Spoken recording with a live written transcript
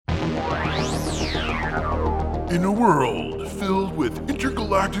In a world filled with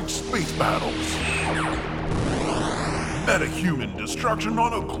intergalactic space battles, metahuman destruction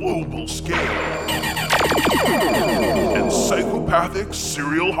on a global scale, and psychopathic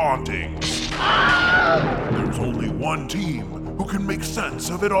serial hauntings, there's only one team who can make sense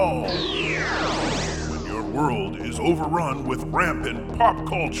of it all. When your world is overrun with rampant pop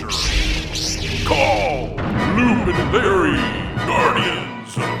culture, call Loop and Larry,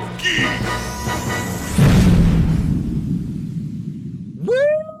 Guardians of Geek.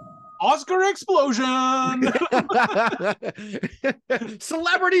 Oscar explosion!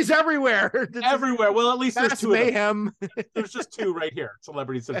 Celebrities everywhere. Everywhere. Well, at least there's two mayhem. of them. There's just two right here.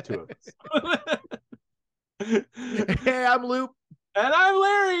 Celebrities, there's two of us. Hey, I'm Loop. And I'm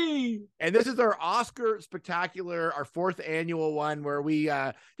Larry. And this is our Oscar Spectacular, our 4th annual one, where we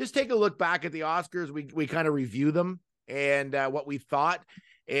just take a look back at the Oscars. We kind of review them and what we thought.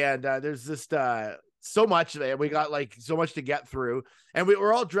 And there's just so much there. We got like so much to get through. And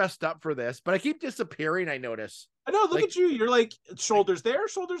we're all dressed up for this, but I keep disappearing, I notice. I know, look at you. You're like, shoulders there,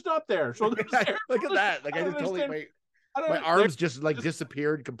 shoulders not there. Shoulders there. Look at that. Like I just totally my arms just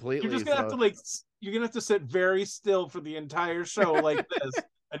disappeared completely. You're just gonna have to you're gonna have to sit very still for the entire show like this,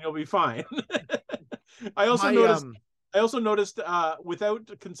 and you'll be fine. I also noticed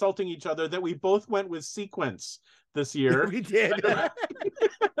without consulting each other that we both went with sequence this year. We did. I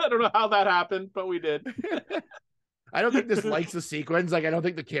don't know how that happened, but we did. I don't think this likes the sequence. Like, I don't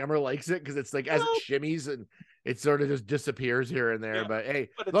think the camera likes it because it's like as it shimmies and it sort of just disappears here and there. Yeah. But hey,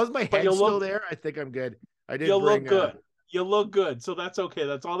 as long as my head's still there, I think I'm good. You'll look good. You look good, so that's okay.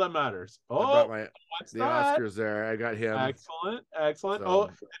 That's all that matters. Oh, what's the Oscars there? I got him. Excellent. So.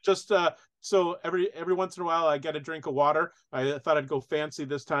 Just so every once in a while, I get a drink of water. I thought I'd go fancy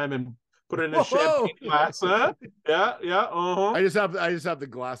this time and put it in a champagne glass. Huh? Yeah. I just have the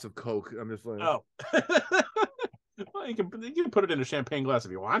glass of Coke. I'm just like, oh. Well, you can put it in a champagne glass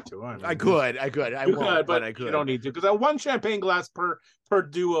if you want to. I could. I won't, but I could. You don't need to, because one champagne glass per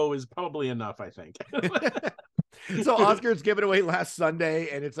duo is probably enough, I think. So Oscars given away last Sunday,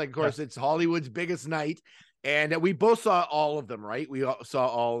 and it's like, of course, it's Hollywood's biggest night, and we both saw all of them, right? We saw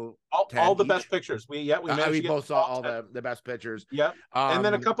all the best pictures. We both saw all the best pictures. Yep. And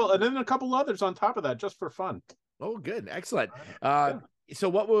then a couple others on top of that, just for fun. Oh, good, excellent. So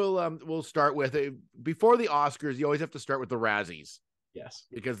what we'll start with before the Oscars, you always have to start with the Razzies. Yes,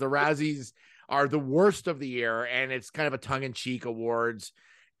 because the Razzies are the worst of the year, and it's kind of a tongue-in-cheek awards,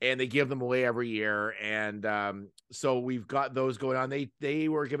 and they give them away every year. And so we've got those going on. They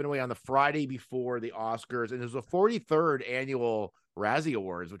were given away on the Friday before the Oscars, and there's a 43rd annual Razzie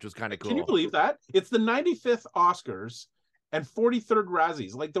Awards, which was kind of cool. Can you believe that? It's the 95th Oscars and 43rd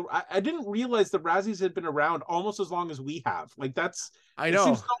Razzies. Like I didn't realize the Razzies had been around almost as long as we have. Like I know. It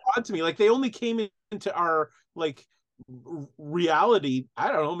seems so odd to me. Like they only came into our like reality,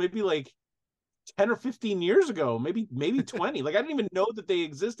 I don't know, maybe like 10 or 15 years ago, maybe 20. Like I didn't even know that they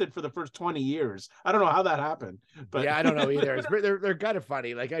existed for the first 20 years. I don't know how that happened. But yeah, I don't know either. They're kind of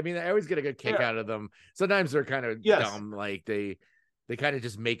funny. Like, I mean, I always get a good kick out of them. Sometimes they're kind of dumb. Like they kind of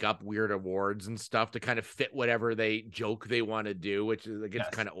just make up weird awards and stuff to kind of fit whatever they joke they want to do, which is gets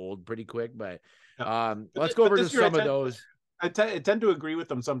kind of old pretty quick. But let's go over to some of those. I tend to agree with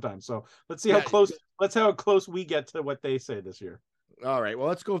them sometimes. So let's see how close. Let's see how close we get to what they say this year. All right. Well,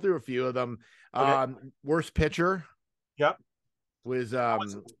 let's go through a few of them. Okay. Worst picture. Yep. Was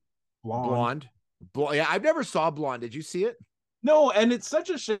Blonde. Yeah, I've never saw Blonde. Did you see it? No, and it's such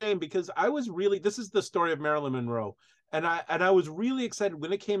a shame because this is the story of Marilyn Monroe. And I was really excited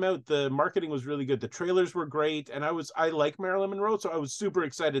when it came out. The marketing was really good. The trailers were great. And I like Marilyn Monroe. So I was super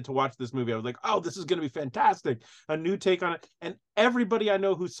excited to watch this movie. I was like, oh, this is going to be fantastic. A new take on it. And everybody I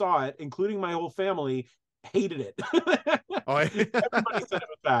know who saw it, including my whole family, hated it. Everybody said it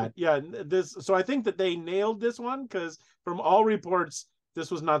was bad. Yeah. So I think that they nailed this one because from all reports,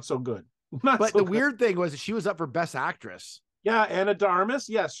 this was not so good. Weird thing was she was up for Best Actress. Yeah, Anna de Armas.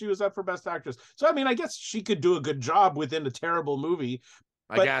 Yes, she was up for Best Actress. So, I mean, I guess she could do a good job within a terrible movie.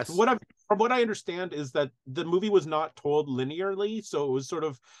 But I guess. From what I understand is that the movie was not told linearly. So it was sort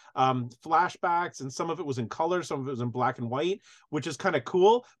of flashbacks, and some of it was in color, some of it was in black and white, which is kind of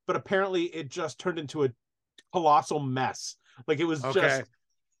cool. But apparently it just turned into a colossal mess. Like it was just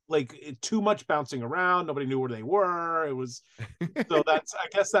like too much bouncing around. Nobody knew where they were. It was so I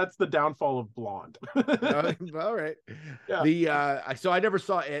guess that's the downfall of Blonde. All right. Yeah. So I never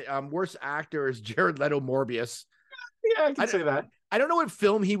saw it. Worst actor is Jared Leto, Morbius. Yeah, I can say that. I don't know what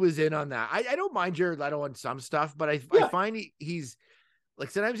film he was in on that. I don't mind Jared Leto on some stuff, but I find he's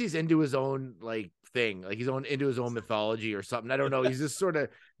like sometimes he's into his own like thing, like into his own mythology or something. I don't know. He's just sort of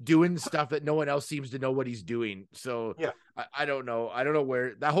doing stuff that no one else seems to know what he's doing. So Yeah. I don't know. I don't know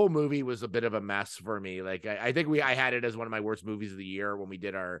where that whole movie was a bit of a mess for me. Like I think I had it as one of my worst movies of the year when we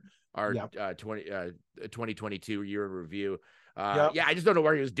did our 2022 year in review. Yeah, I just don't know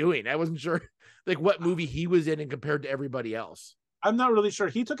where he was doing. I wasn't sure like what movie he was in and compared to everybody else. I'm not really sure.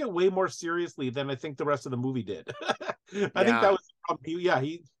 He took it way more seriously than I think the rest of the movie did. I think that was the problem.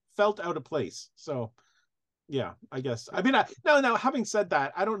 He felt out of place. So yeah, I guess. I mean, now having said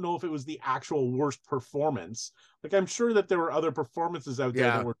that, I don't know if it was the actual worst performance. Like, I'm sure that there were other performances out there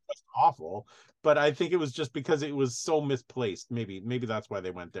that were just awful, but I think it was just because it was so misplaced. Maybe that's why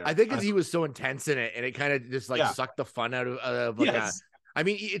they went there. I think because he was so intense in it, and it kind of just like sucked the fun out of like I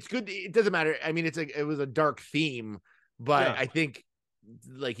mean, it's good. It doesn't matter. I mean, it was a dark theme, but I think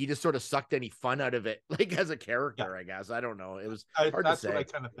like he just sort of sucked any fun out of it, like as a character. I guess I don't know. It was hard to say. That's what I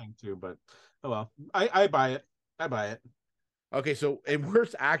kind of think too, but oh well. I buy it. I buy it. Okay, so in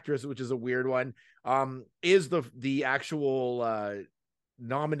worst actress, which is a weird one, is the actual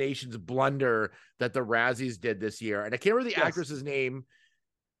nominations blunder that the Razzies did this year, and I can't remember the actress's name.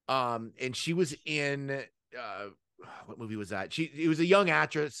 And she was in what movie was that? It was a young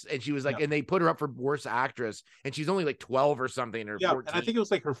actress, and she was like, and they put her up for worst actress, and she's only like 12 or something, or 14. And I think it was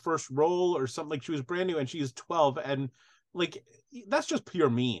like her first role or something. Like she was brand new, and she's 12, and like that's just pure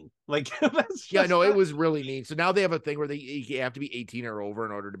mean. Like that's it was really mean. So now they have a thing where you have to be 18 or over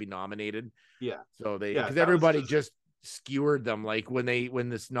in order to be nominated. Yeah. So because everybody just skewered them like when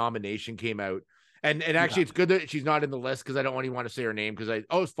this nomination came out. And actually, it's good that she's not in the list because I don't want to say her name because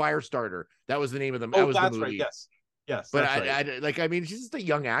it's Firestarter. That was the name of them. That was that's the movie. Right. Yes. But I mean, she's just a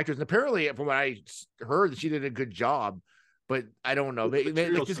young actress, and apparently, from what I heard, she did a good job. But I don't know,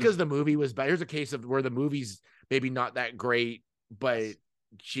 just because the movie was bad. Here's a case of where the movie's maybe not that great, but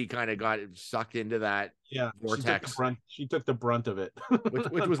she kind of got sucked into that vortex. She took the brunt of it,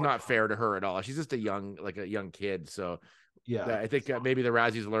 which was not fair to her at all. She's just a young kid, so. Yeah, I think maybe the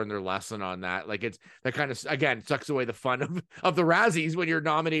Razzies learned their lesson on that. Like that kind of again sucks away the fun of the Razzies when you're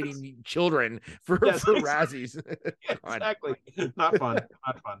nominating children for Razzies. Exactly, not fun.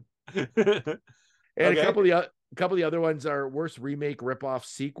 And a couple of the other ones are worst remake, ripoff,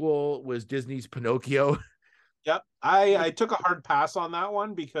 sequel was Disney's Pinocchio. Yep, I took a hard pass on that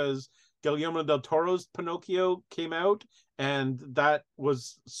one because Guillermo del Toro's Pinocchio came out, and that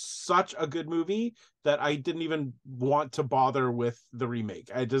was such a good movie that I didn't even want to bother with the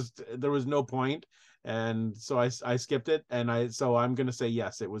remake. There was no point, and so I skipped it. And so I'm gonna say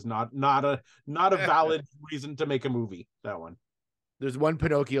yes, it was not a valid reason to make a movie. That one. There's one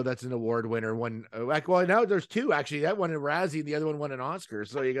Pinocchio that's an award winner. Now there's two actually. That one in Razzie, and the other one an Oscar.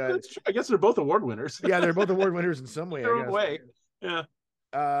 So you got. I guess they're both award winners. Yeah, they're both award winners in some way. Their own way. Yeah.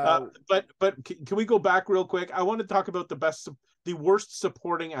 But can we go back real quick? I want to talk about the worst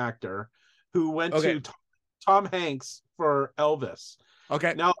supporting actor, who went to Tom Hanks for Elvis.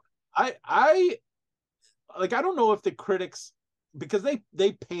 Okay. Now, I don't know if the critics, because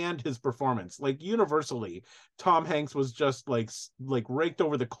they panned his performance like universally. Tom Hanks was just like raked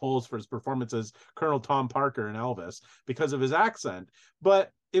over the coals for his performance as Colonel Tom Parker in Elvis because of his accent.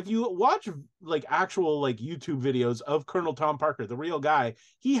 But if you watch like actual like YouTube videos of Colonel Tom Parker, the real guy,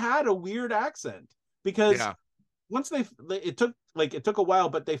 he had a weird accent because once it took a while,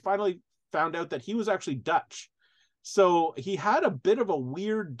 but they finally found out that he was actually Dutch. So he had a bit of a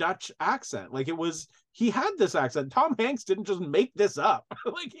weird Dutch accent. Like he had this accent. Tom Hanks didn't just make this up.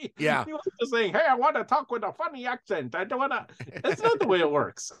 Like he wasn't just saying, "Hey, I want to talk with a funny accent. I don't want to." That's not the way it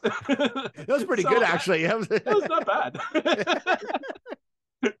works. That was pretty good, actually. That was not bad.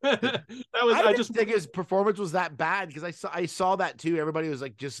 I just think his performance was that bad because I saw that too. Everybody was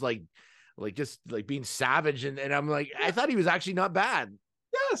just being savage, and I'm like, I thought he was actually not bad.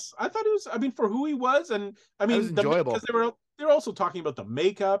 Yes, I thought it was. I mean, for who he was, and I mean, it was enjoyable because they're also talking about the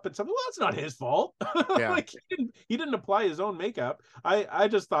makeup and something. Well, that's not his fault. Yeah. Like he didn't apply his own makeup. I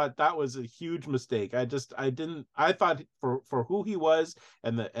just thought that was a huge mistake. I thought for who he was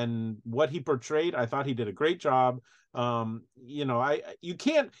and what he portrayed, I thought he did a great job. You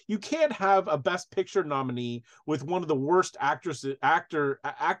can't have a Best Picture nominee with one of the worst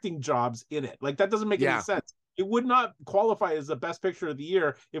acting jobs in it. Like that doesn't make any sense. It would not qualify as the Best Picture of the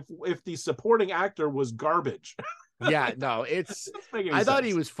year if the supporting actor was garbage. Yeah, no, I thought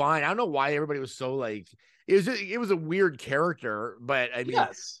he was fine. I don't know why everybody was so like it was a weird character, but I mean,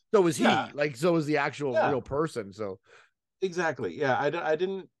 so was he. Like, so was the actual real person. So exactly, yeah. I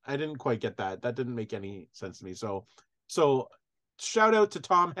didn't quite get that. That didn't make any sense to me. So shout out to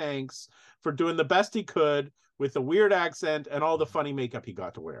Tom Hanks for doing the best he could with the weird accent and all the funny makeup he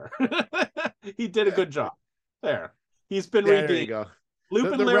got to wear. He did a good job. There. He's been redeemed. There you go.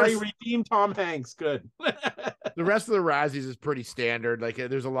 Loop and Larry redeemed Tom Hanks. Good. The rest of the Razzies is pretty standard. Like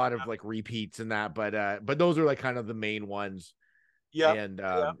there's a lot of like repeats in that, but those are like kind of the main ones. Yeah. And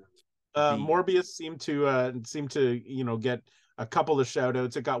Morbius seemed to get a couple of shout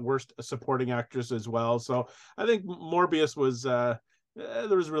outs. It got worst supporting actress as well. So I think Morbius was there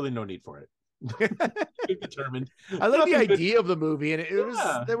was really no need for it. Determined. I like the idea of the movie, and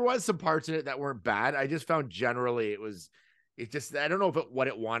there was some parts in it that weren't bad. I just found generally I don't know if what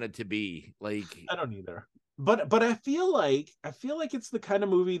it wanted to be. Like I don't either. But I feel like it's the kind of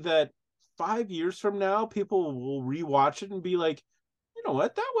movie that 5 years from now people will rewatch it and be like, you know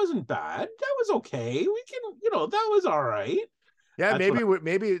what, that wasn't bad. That was okay. We can, that was all right. Yeah,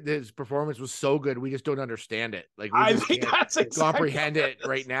 maybe his performance was so good we just don't understand it. Like I think that's exactly comprehend it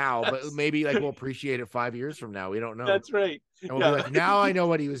right now, but maybe like we'll appreciate it 5 years from now. We don't know. That's right. And we'll be like, now I know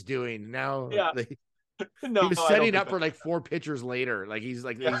what he was doing. Now, he was setting up for like 4 pictures later. Like he's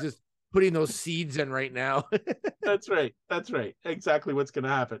just putting those seeds in right now. That's right. Exactly what's going to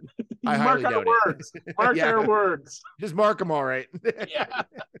happen. Mark our words. Mark our words. Just mark them all right. Yeah.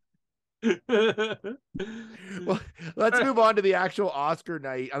 Well, let's move on to the actual Oscar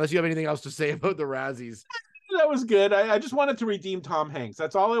night, unless you have anything else to say about the Razzies. That was good. I just wanted to redeem Tom Hanks.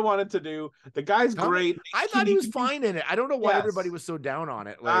 That's all I wanted to do. The guy's great. I thought he was fine in it. I don't know why everybody was so down on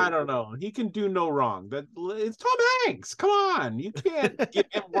it. I don't know. He can do no wrong. It's Tom Hanks. Come on. You can't give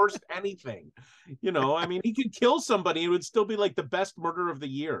him worse anything. I mean, he could kill somebody. It would still be like the best murder of the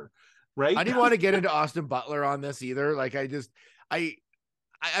year. Right. I didn't want to get into Austin Butler on this either. Like I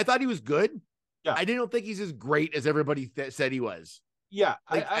thought he was good. Yeah. I didn't think he's as great as everybody said he was. Yeah,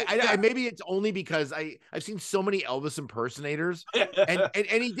 maybe it's only because I've seen so many Elvis impersonators,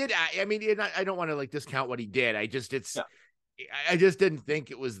 and he did. I mean, I don't want to like discount what he did. I just didn't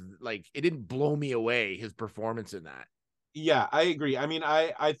think it was like it didn't blow me away, his performance in that. Yeah, I agree. I mean,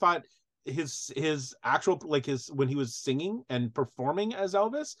 I thought his actual when he was singing and performing as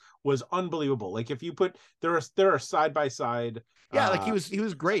Elvis was unbelievable. Like if you put there are side by side. Yeah, like he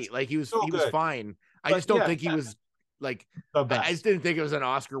was great. Like he was fine. I just don't think he was. Like I just didn't think it was an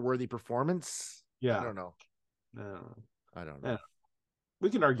Oscar-worthy performance. Yeah, I don't know. No, I don't know. Yeah.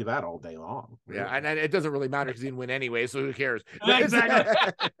 We can argue that all day long. Yeah, and it doesn't really matter because he didn't win anyway, so who cares?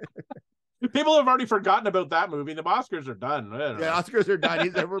 Exactly. People have already forgotten about that movie. The Oscars are done. Yeah, Oscars are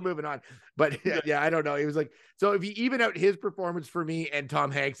done. We're moving on. But yeah, I don't know. He was like, so if you even out his performance for me and Tom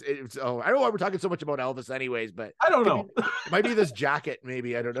Hanks, I don't know why we're talking so much about Elvis anyways, but I don't know. It might be this jacket,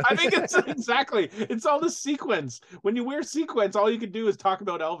 maybe. I don't know. I think it's it's all the sequence. When you wear sequence, all you can do is talk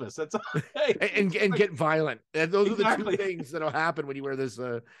about Elvis. That's all. and get violent. And those are the two things that'll happen when you wear this.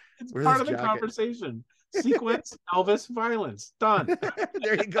 It's part of the conversation. Sequence, Elvis, violence. Done.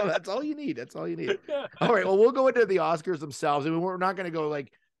 There you go. That's all you need. All right. Well, we'll go into the Oscars themselves. I mean, we're not going to go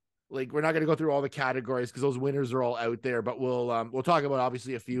like we're not going to go through all the categories because those winners are all out there. But we'll talk about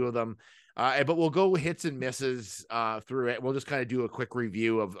obviously a few of them. But we'll go hits and misses through it. We'll just kind of do a quick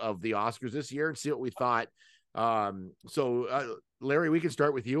review of the Oscars this year and see what we thought. So Larry, we can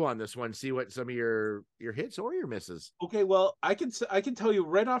start with you on this one. See what some of your hits or your misses. Okay. Well, I can tell you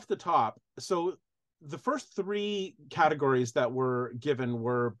right off the top. So the first 3 categories that were given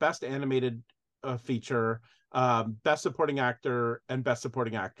were Best Animated Feature, Best Supporting Actor, and Best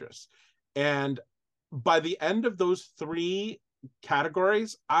Supporting Actress. And by the end of those 3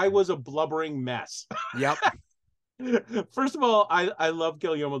 categories, I was a blubbering mess. Yep. First of all, I love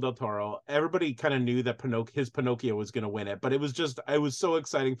Guillermo del Toro. Everybody kind of knew that his Pinocchio was going to win it, but it was so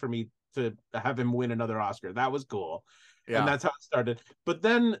exciting for me to have him win another Oscar. That was cool. Yeah. And that's how it started. But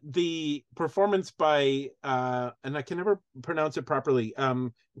then the performance by and I can never pronounce it properly.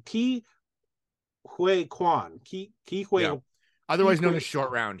 Ke Huy Quan. Ke Huy. Yeah. Otherwise known as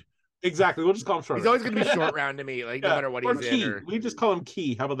Short Round. Exactly. We'll just call him Short Round. He's always going to be Short Round to me, like no matter what he's Key. in. Or... We just call him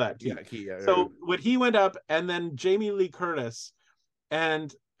Key. How about that? Key. Yeah, Key. Yeah, so when he went up, and then Jamie Lee Curtis,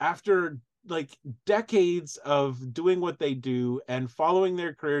 and after like decades of doing what they do and following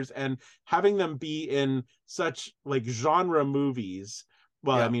their careers and having them be in such like genre movies,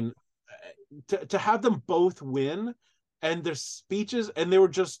 I mean, to have them both win, and their speeches, and they were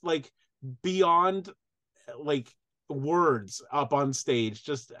just like beyond like words up on stage,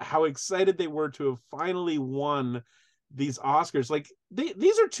 just how excited they were to have finally won these Oscars. Like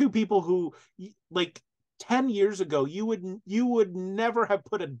these are 2 people who like 10 years ago you would never have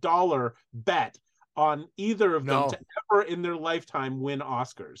put $1 bet on either of them to ever in their lifetime win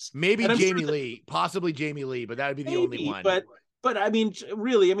Oscars. Maybe Jamie Lee, possibly Jamie Lee, but that would be the only one. But but I mean,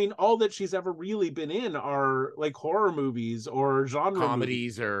 really, I mean, all that she's ever really been in are like horror movies or genre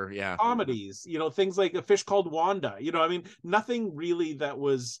Comedies or comedies, things like A Fish Called Wanda, I mean, nothing really that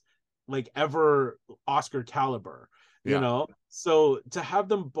was like ever Oscar caliber, so to have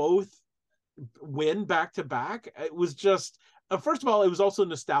them both win back to back, it was just first of all, it was also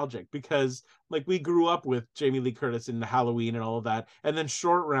nostalgic because like we grew up with Jamie Lee Curtis in the Halloween and all of that, and then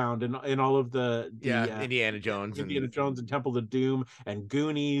Short Round and all of the Indiana Jones and Temple of Doom and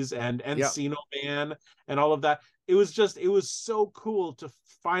Goonies and Yep. Encino Man and all of that. It was so cool to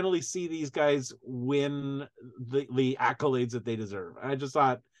finally see these guys win the accolades that they deserve. I just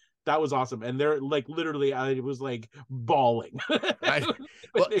thought that was awesome, and they're like literally, I was like bawling.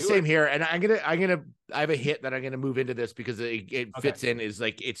 Well, same here, and I have a hit that I'm gonna move into this because it fits in. Is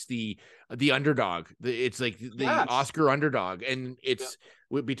like it's the underdog. It's like the Oscar underdog, and it's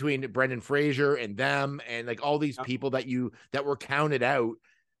between Brendan Fraser and them, and like all these people that were counted out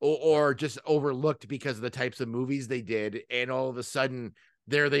or just overlooked because of the types of movies they did, and all of a sudden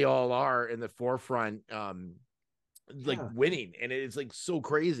there they all are in the forefront. Winning, and it's like so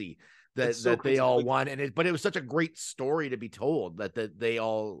crazy that they all won, but it was such a great story to be told that they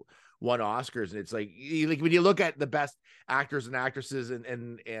all won Oscars, and it's like when you look at the best actors and actresses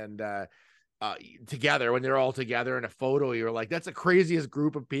and together, when they're all together in a photo, you're like, that's the craziest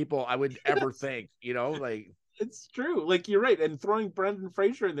group of people I would ever think, like. It's true. Like, you're right. And throwing Brendan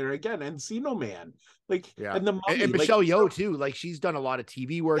Fraser in there again, Encino Man, and the Mummy, and Michelle Yeoh too. Like, she's done a lot of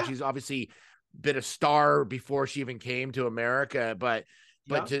TV work. She's obviously been a star before she even came to America, but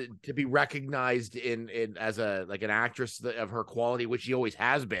to be recognized in as an actress of her quality, which she always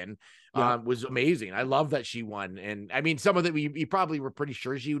has been, was amazing. I love that she won. And I mean, some of that we probably were pretty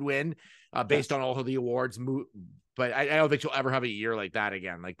sure she would win based on all of the awards, but I don't think she'll ever have a year like that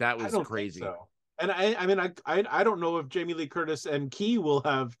again. Like, that was crazy. So. And I mean, I don't know if Jamie Lee Curtis and Key will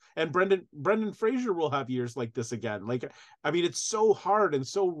have, and Brendan Fraser will have years like this again. Like, I mean, it's so hard and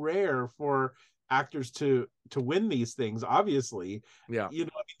so rare for actors to win these things, obviously. Yeah. I mean,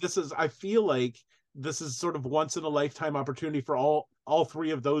 I feel like this is sort of once in a lifetime opportunity for all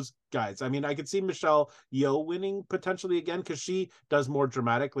three of those guys. I mean, I could see Michelle Yeoh winning potentially again, because she does more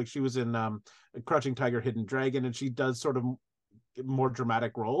dramatic, like she was in Crouching Tiger, Hidden Dragon, and she does sort of more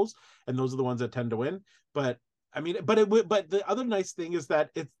dramatic roles, and those are the ones that tend to win. But I mean, but the other nice thing is that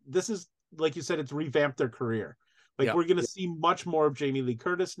this is, like you said, it's revamped their career. Like, we're gonna see much more of Jamie Lee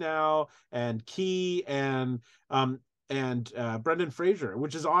Curtis now, and Key, and Brendan Fraser,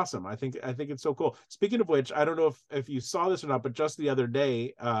 which is awesome. I think it's so cool. Speaking of which, I don't know if you saw this or not, but just the other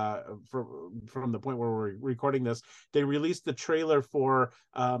day, from the point where we're recording this, they released the trailer for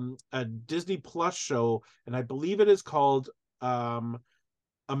a Disney Plus show, and I believe it is called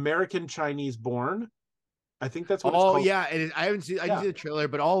American Chinese Born. I think that's what it's called. Yeah, and I haven't seen. I didn't see the trailer,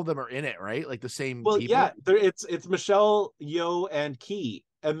 but all of them are in it, right? Like the same. Well, people? yeah, it's Michelle Yeoh and Key,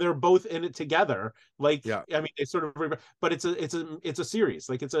 and they're both in it together. Like, I mean, they sort of, but it's a series.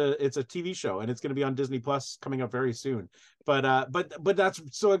 Like, it's a TV show, and it's going to be on Disney Plus coming up very soon. But that's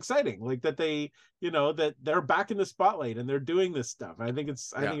so exciting. Like, that they, that they're back in the spotlight and they're doing this stuff. I think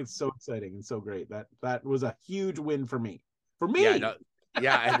it's so exciting and so great. That was a huge win for me. Yeah, no,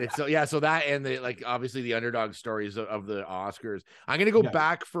 and it's so that, and the, like, obviously the underdog stories of the Oscars. I'm gonna go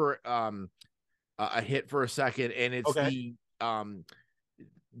back for a hit for a second, and it's the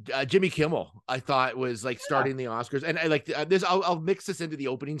Jimmy Kimmel. I thought was like starting the Oscars, and I like this. I'll mix this into the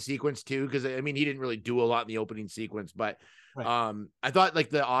opening sequence too, because I mean, he didn't really do a lot in the opening sequence, but I thought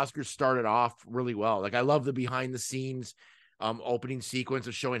like the Oscars started off really well. Like, I love the behind the scenes opening sequence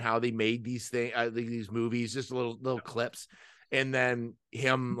of showing how they made these these movies, just little clips. And then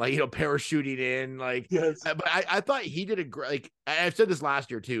him, like, parachuting in, like, but I thought he did a great, like, I've said this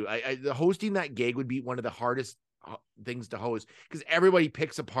last year too. The hosting that gig would be one of the hardest things to host, because everybody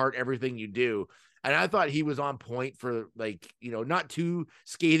picks apart everything you do. And I thought he was on point for, like, not too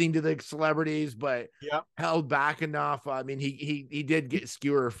scathing to the celebrities, but held back enough. I mean, he did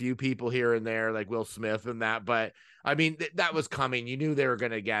skewer a few people here and there, like Will Smith and that, but I mean, that was coming. You knew they were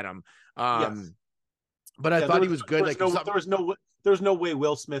going to get him. But I thought he was good. There was no way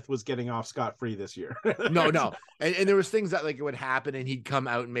Will Smith was getting off scot-free this year. No. And there was things that, like, it would happen and he'd come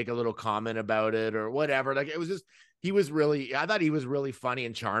out and make a little comment about it or whatever. Like, it was just, I thought he was really funny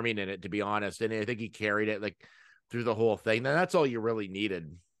and charming in it, to be honest. And I think he carried it, like, through the whole thing. And that's all you really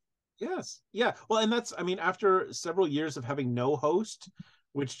needed. Yes. Yeah. Well, and that's, I mean, after several years of having no host,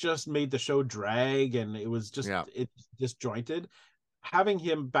 which just made the show drag, and it was just, it's disjointed. Having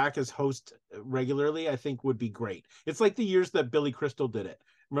him back as host regularly, I think, would be great. It's like the years that Billy Crystal did it.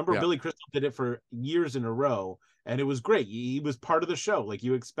 Remember, Yeah. Billy Crystal did it for years in a row, and it was great. He was part of the show. Like,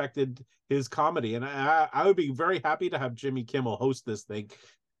 you expected his comedy, and I would be very happy to have Jimmy Kimmel host this thing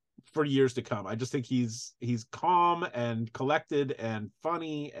for years to come. I just think he's calm and collected and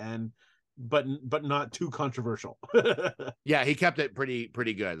funny, and but not too controversial. Yeah, he kept it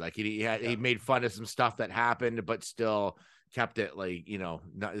pretty good. Like he Yeah. made fun of some stuff that happened, but still kept it like,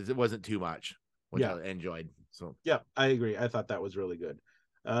 it wasn't too much, which Yeah. I enjoyed. So Yeah, I agree. I thought that was really good.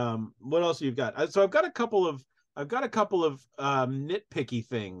 What else you've got? So I've got a couple of nitpicky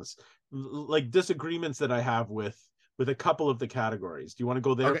things, like disagreements that I have with a couple of the categories. Do you want to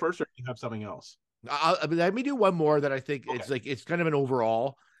go there Okay. first, or do you have something else? let me do one more that I think Okay. it's kind of an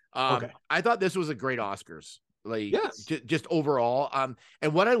overall. Okay. I thought this was a great Oscars, like Yes. just overall.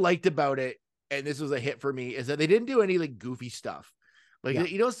 And what I liked about it, and this was a hit for me, is that they didn't do any like goofy stuff. Like,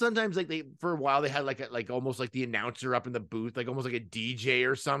 Yeah. sometimes like they, for a while, they had like almost like the announcer up in the booth, like almost like a DJ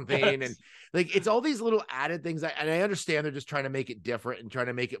or something. And like, it's all these little added things. And I understand they're just trying to make it different and trying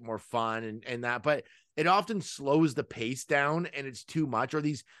to make it more fun and that, but it often slows the pace down and it's too much, or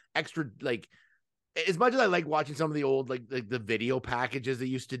these extra, like, as much as I like watching some of the old, like the video packages they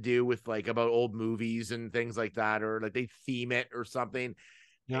used to do with like about old movies and things like that, or like they theme it or something.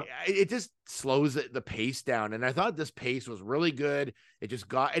 Yeah. It just slows the pace down. And I thought this pace was really good. It just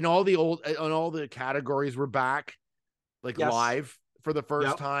got, and all the categories were back, like Yes. live for the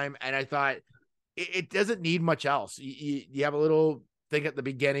first time. And I thought it doesn't need much else. You have a little thing at the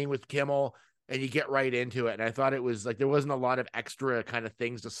beginning with Kimmel and you get right into it. And I thought it was like, there wasn't a lot of extra kind of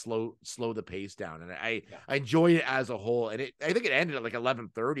things to slow the pace down. And I enjoyed it as a whole. And I think it ended at like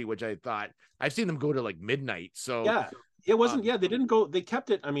 11:30, which I thought I've seen them go to like midnight. So yeah. It wasn't, they didn't go, they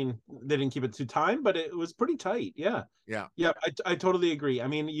kept it. I mean, they didn't keep it to time, but it was pretty tight. Yeah. Yeah. I totally agree. I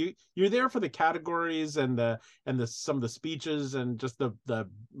mean, you're there for the categories and some of the speeches and just the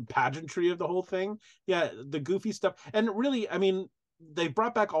pageantry of the whole thing. Yeah. The goofy stuff. And really, I mean, they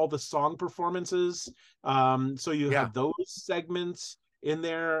brought back all the song performances. So you have those segments in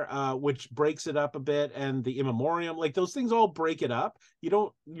there, which breaks it up a bit, and the in memoriam, like those things all break it up.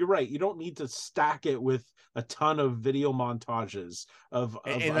 You're right, you don't need to stack it with a ton of video montages of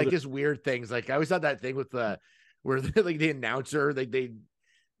and like just weird things. Like I always thought that thing with where like the announcer, like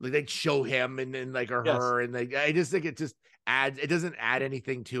they'd show him and then like or her, and I just think it doesn't add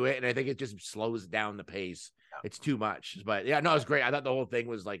anything to it, and I think it just slows down the pace. It's too much. But yeah, no, it's great. I thought the whole thing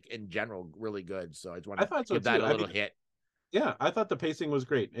was like in general really good. So I just want to give that a little hit. Yeah, I thought the pacing was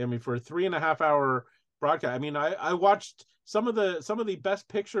great. I mean, for a 3.5-hour broadcast, I mean, I watched some of the best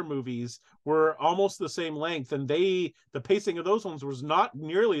picture movies were almost the same length, and the pacing of those ones was not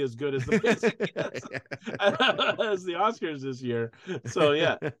nearly as good as the pacing as the Oscars this year. So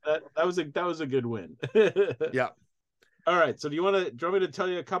yeah, that was a good win. Yeah. All right. So do you want me to tell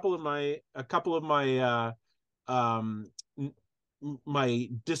you a couple of my my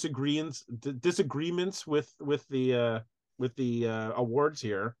disagreements with the awards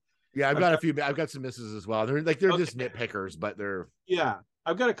here? Yeah, I've got some misses as well. They're just nitpickers, but they're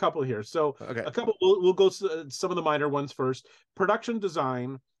I've got a couple here. So okay. A couple, we'll go some of the minor ones first. Production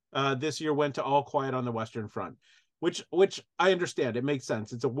design this year went to All Quiet on the Western Front, which I understand. It makes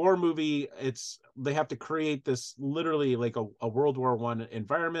sense. It's a war movie. They have to create this literally like a World War I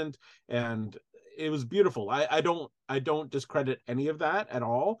environment, and it was beautiful. I don't discredit any of that at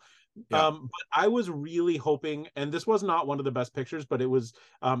all. But I was really hoping, and this was not one of the best pictures, but it was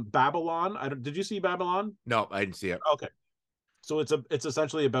Babylon. Did you see Babylon? No, I didn't see it. Okay. So it's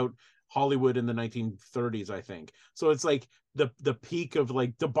essentially about Hollywood in the 1930s, I think. So it's like the peak of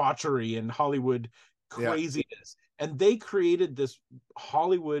like debauchery and Hollywood craziness. And they created this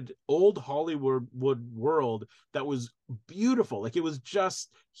old Hollywood world that was beautiful. Like it was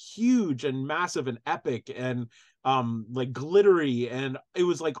just huge and massive and epic and like glittery, and it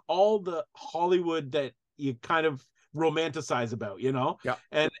was like all the Hollywood that you kind of romanticize about,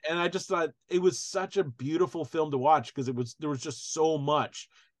 and I just thought it was such a beautiful film to watch, because there was just so much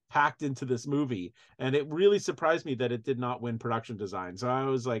packed into this movie, and it really surprised me that it did not win production design. So I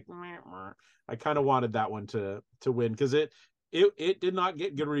was like, I kind of wanted that one to win, because it did not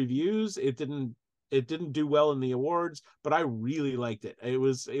get good reviews. It didn't do well in the awards, but I really liked it. It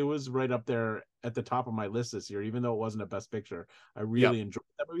was right up there at the top of my list this year, even though it wasn't a best picture. I really enjoyed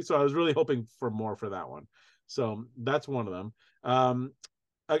that movie, so I was really hoping for more for that one. So that's one of them.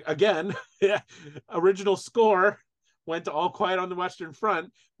 Again, original score went to All Quiet on the Western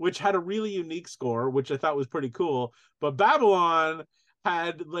Front, which had a really unique score, which I thought was pretty cool. But Babylon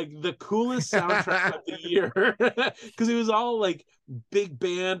had like the coolest soundtrack of the year, because it was all like big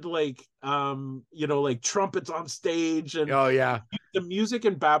band, like like trumpets on stage, and the music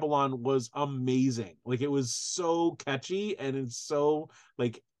in Babylon was amazing. Like, it was so catchy and it's so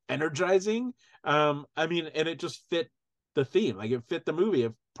like energizing. I mean, and it just fit the theme. Like, it fit the movie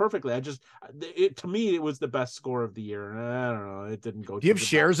perfectly. To me, it was the best score of the year. I don't know. It didn't go. Do you have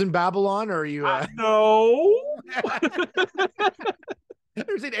shares in Babylon, or are you? No. I've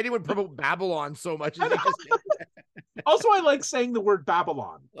never seen anyone promote Babylon so much as Also, I like saying the word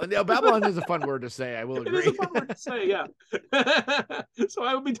Babylon. Now, Babylon is a fun word to say. I will agree. It is a fun word to say, yeah. So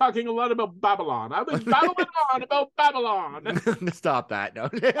I will be talking a lot about Babylon. I've been babbling on about Babylon. Stop that. No.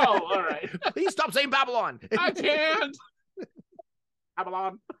 Oh, all right. Please stop saying Babylon. I can't.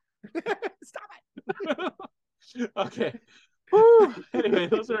 Babylon. Stop it. Okay. Whew. Anyway,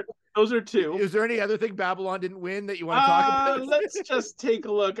 those are two. Is there any other thing Babylon didn't win that you want to talk about? Let's just take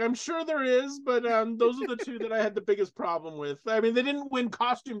a look. I'm sure there is, but those are the two that I had the biggest problem with. I mean, they didn't win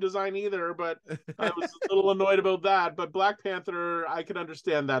costume design either, but I was a little annoyed about that. But Black Panther, I can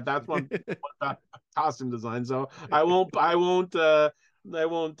understand that. That's one costume design. So I won't be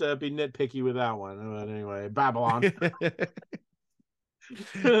nitpicky with that one. But anyway, Babylon.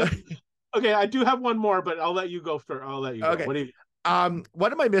 Okay, I do have one more, but I'll let you go first. I'll let you go. Okay. What do you?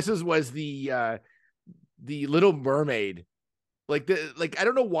 One of my misses was the Little Mermaid. I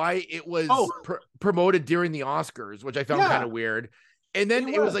don't know why it was promoted during the Oscars, which I found kind of weird. And then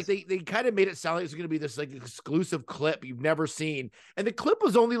it was like they kind of made it sound like it's going to be this like exclusive clip you've never seen, and the clip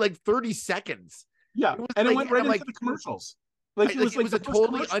was only like 30 seconds. Yeah, it went right into the commercials. Like, it was a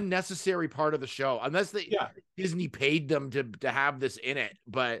totally unnecessary part of the show, unless Disney paid them to have this in it.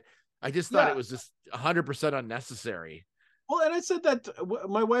 But I just thought it was just 100% unnecessary. Well, and I said that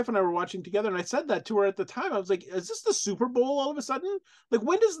my wife and I were watching together, and I said that to her at the time. I was like, "Is this the Super Bowl all of a sudden? Like,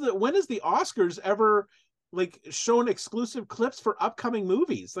 when is the Oscars ever like shown exclusive clips for upcoming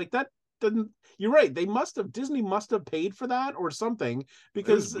movies? Like, that didn't." You're right. Disney must have paid for that or something,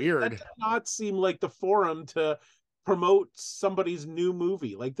 because weird. That did not seem like the forum to promote somebody's new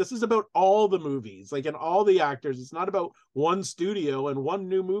movie. Like, this is about all the movies, like, and all the actors. It's not about one studio and one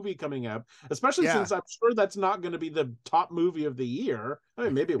new movie coming up, especially since I'm sure that's not going to be the top movie of the year. I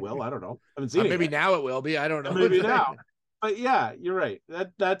mean, maybe it will. I don't know. I haven't seen it maybe yet. now it will be. I don't know. Maybe now. But yeah, you're right.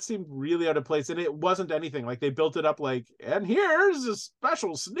 That seemed really out of place, and it wasn't anything. Like, they built it up like, and here's a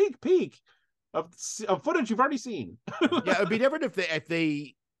special sneak peek of footage you've already seen. Yeah, it'd be different if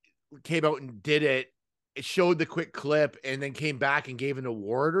they came out and did it showed the quick clip and then came back and gave an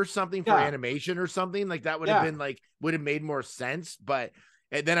award or something for animation or something. Like, that would have been would have made more sense. But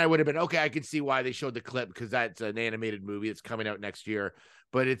and then I would have been, okay, I can see why they showed the clip, because that's an animated movie that's coming out next year.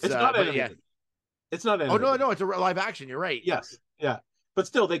 But it's not animated. It's not animated. Oh, no, it's a live action. You're right. Yes. Yeah. But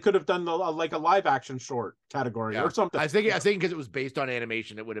still, they could have done like a live action short category or something. I think because it was based on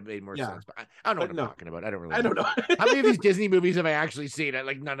animation, it would have made more sense. But I don't know what I'm talking about. I don't know. How many of these Disney movies have I actually seen?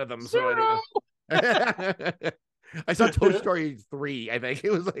 Like, none of them. So I don't know. I saw Toy Story 3. I think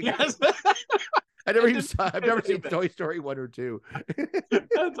it was like, yes. I've never seen Toy Story 1 or 2.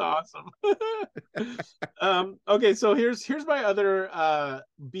 That's awesome. Okay, so here's my other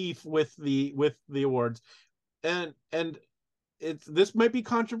beef with the awards, and this might be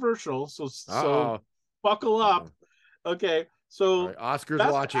controversial, so buckle up. Okay, so right, Oscars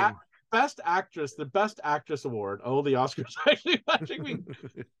watching. Best Actress, the Best Actress award. Oh, the Oscars actually watching me.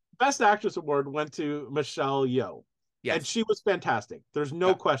 Best Actress award went to Michelle Yeoh. Yes. And she was fantastic. There's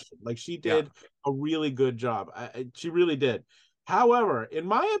no question. Like, she did a really good job. She really did. However, in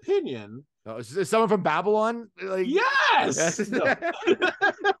my opinion, is someone from Babylon? Like, yes. No.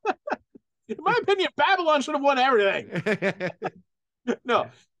 In my opinion, Babylon should have won everything. No,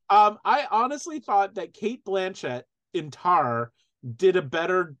 I honestly thought that Cate Blanchett in Tar did a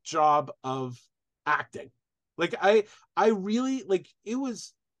better job of acting. Like, I really, like, it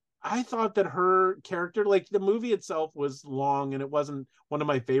was. I thought that her character, like, the movie itself was long and it wasn't one of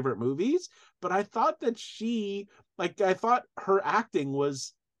my favorite movies, but I thought that I thought her acting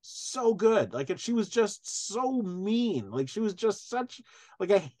was so good. Like, and she was just so mean. Like, she was just such, like,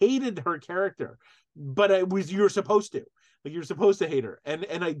 I hated her character, but you were supposed to. Like, you're supposed to hate her.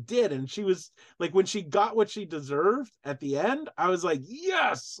 And I did. And she was like, when she got what she deserved at the end, I was like,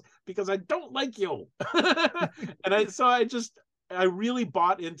 yes, because I don't like you. I really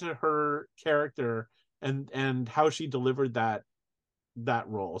bought into her character and how she delivered that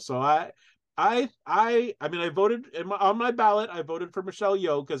role. So I mean, I voted on my ballot. I voted for Michelle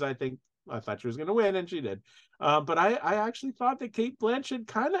Yeoh because I thought she was going to win, and she did. But I actually thought that Cate Blanchett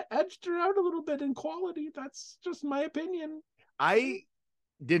kind of edged her out a little bit in quality. That's just my opinion.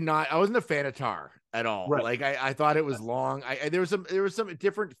 Did not. I wasn't a fan of Tar at all. Right. Like I thought it was long. There was some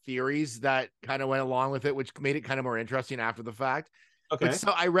different theories that kind of went along with it, which made it kind of more interesting after the fact. Okay. But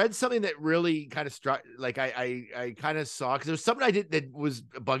so I read something that really kind of struck, like I kind of saw, because there was something I did that was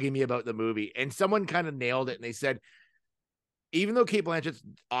bugging me about the movie, and someone kind of nailed it, and they said, even though Cate Blanchett's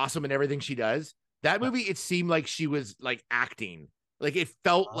awesome in everything she does, that movie, it seemed like she was like acting. Like it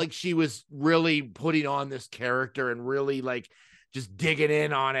felt like she was really putting on this character and really like just digging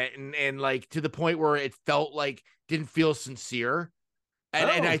in on it, and like to the point where it felt like didn't feel sincere.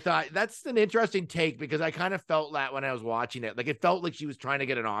 And I thought that's an interesting take, because I kind of felt that when I was watching it. Like it felt like she was trying to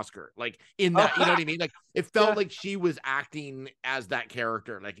get an Oscar, like in that, you know what I mean? Like it felt like she was acting as that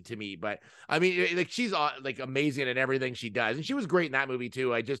character, like to me. But I mean, like she's like amazing in everything she does. And she was great in that movie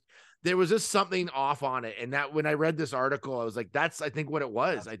too. There was just something off on it. And that when I read this article, I was like, that's, I think, what it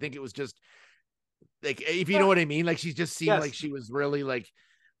was. I think it was just like, if you know what I mean, like she just seemed like she was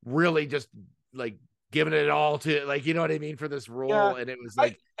really just like giving it all to, like, you know what I mean, for this role. And it was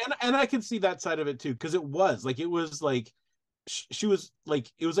like, and I can see that side of it too, because it was like she was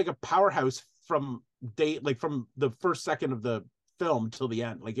like, it was like a powerhouse from from the first second of the film till the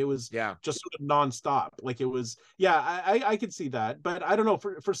end. Like it was just sort of nonstop. Like it was, I could see that, but I don't know,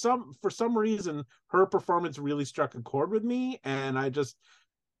 for some reason her performance really struck a chord with me, and I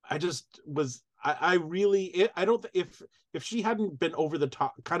was, I really, I don't, if she hadn't been over the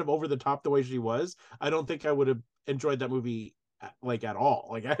top the way she was, I don't think I would have enjoyed that movie like at all.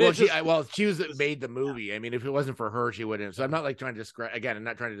 Like, she was that made the movie. Yeah. I mean, if it wasn't for her, she wouldn't. So I'm not like trying to discredit, again, I'm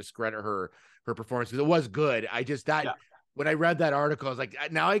not trying to discredit her performance, because it was good. I just, when I read that article, I was like,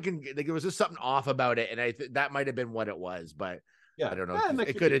 now I can, like, there was just something off about it. And that might've been what it was, but I don't know.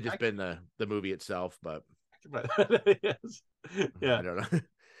 It could have just been the movie itself, but yes. Yeah. I don't know.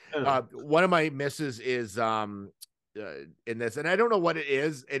 One of my misses is in this, and I don't know what it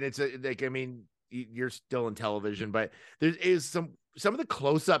is, and it's like, I mean, you're still in television, but there is some of the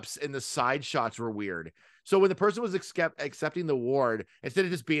close-ups in the side shots were weird. So when the person was accepting the award, instead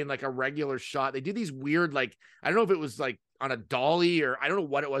of just being like a regular shot, they did these weird, like, I don't know if it was like on a dolly or I don't know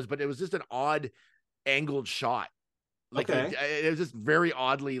what it was, but it was just an odd angled shot. Like it was just very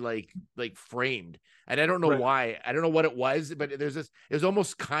oddly like framed, and I don't know why. I don't know what it was, but there's this. It was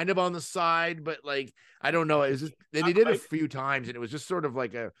almost kind of on the side, but like I don't know. It was just they did it a few times, and it was just sort of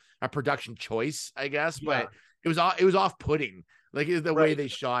like a production choice, I guess. But it was off putting, like the way they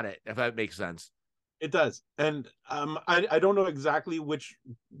shot it, if that makes sense. It does, and I don't know exactly which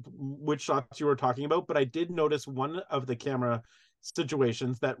shots you were talking about, but I did notice one of the camera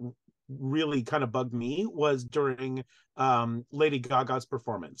situations that really kind of bugged me was during Lady Gaga's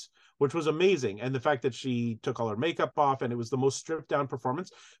performance, which was amazing, and the fact that she took all her makeup off and it was the most stripped down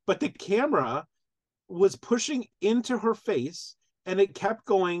performance, but the camera was pushing into her face, and it kept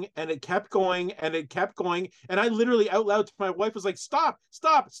going and it kept going and it kept going, and I literally out loud to my wife was like, stop,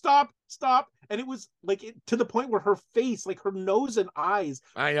 and it was like to the point where her face, like her nose and eyes,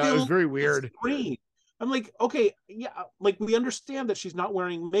 I know, it was very weird. I'm like, okay, yeah, like we understand that she's not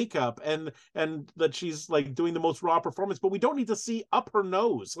wearing makeup and that she's like doing the most raw performance, but we don't need to see up her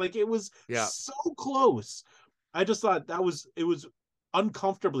nose. Like it was so close. I just thought it was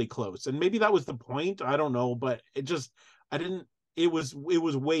uncomfortably close, and maybe that was the point. I don't know, but it was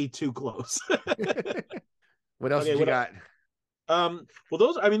way too close. What else did you got? Well,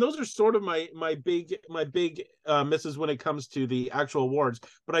 those are sort of my big misses when it comes to the actual awards.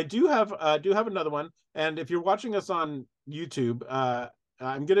 But I do have another one. And if you're watching us on YouTube,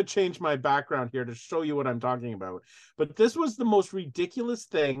 I'm gonna change my background here to show you what I'm talking about. But this was the most ridiculous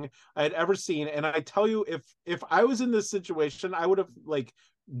thing I had ever seen. And I tell you, if I was in this situation, I would have like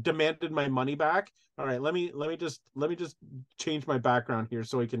demanded my money back. All right, let me just change my background here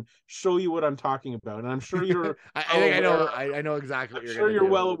so I can show you what I'm talking about. And I'm sure you're I know exactly what you're sure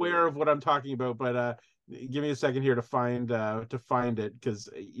well aware of what I'm talking about, but give me a second here to find it, because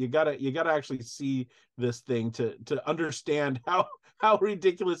you gotta actually see this thing to understand how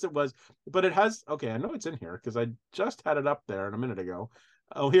ridiculous it was. But it has, okay, I know it's in here because I just had it up there a minute ago.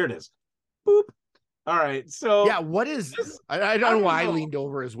 Oh, here it is. Boop. All right, so yeah, what is this? I don't know why I leaned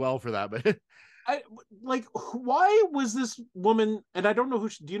over as well for that, but like, why was this woman? And I don't know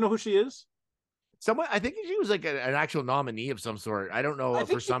do you know who she is? Someone, I think she was like an actual nominee of some sort. I don't know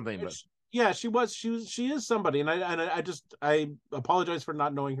for something, but yeah, she is somebody, and I apologize for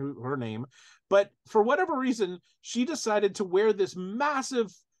not knowing her name, but for whatever reason, she decided to wear this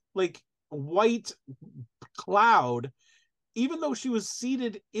massive like white cloud, even though she was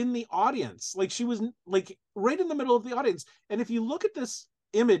seated in the audience. Like she was like right in the middle of the audience. And if you look at this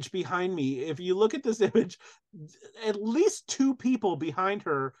image behind me, if you look at this image, at least two people behind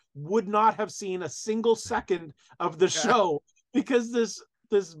her would not have seen a single second of the show because this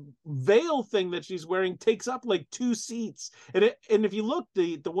veil thing that she's wearing takes up like two seats. And if you look,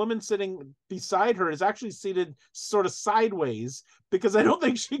 the woman sitting beside her is actually seated sort of sideways because I don't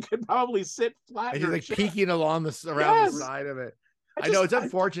think she could probably sit flat. And she's like peeking along around the side of it. I know it's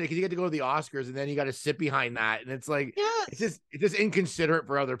unfortunate because you get to go to the Oscars and then you got to sit behind that, and it's like it's just inconsiderate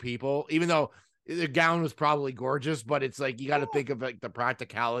for other people. Even though the gown was probably gorgeous, but it's like you got to think of like the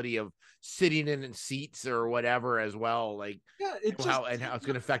practicality of sitting in seats or whatever as well. Like how it's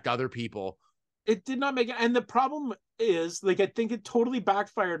going to affect other people. It did not make it, and the problem is, like, I think it totally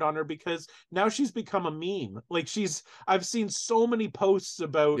backfired on her because now she's become a meme. Like I've seen so many posts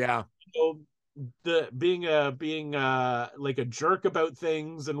about the being like a jerk about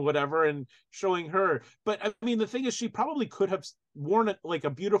things and whatever, and showing her. But I mean, the thing is, she probably could have worn it like a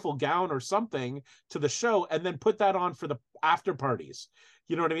beautiful gown or something to the show and then put that on for the after parties.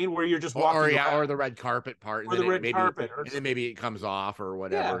 You know what I mean? Where you're just walking or the red carpet part, or the red carpet, and then maybe it comes off or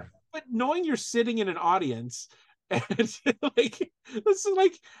whatever. Yeah. But knowing you're sitting in an audience, and like, this is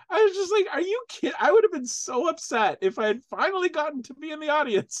like, I was just like, are you kidding? I would have been so upset if I had finally gotten to be in the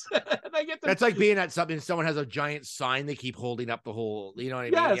audience. And I get that's like being at something, someone has a giant sign they keep holding up the whole, you know what I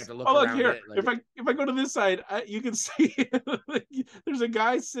mean? Yes. You have to look around here. it, like... If I go to this side, you can see there's a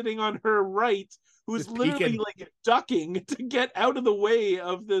guy sitting on her right who's literally like ducking to get out of the way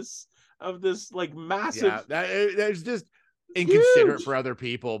of this like massive. Yeah, that's just inconsiderate for other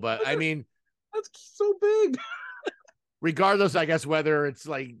people, but I mean, that's so big. Regardless, I guess, whether it's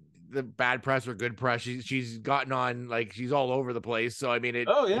like the bad press or good press, she's gotten on, like, she's all over the place. So I mean, it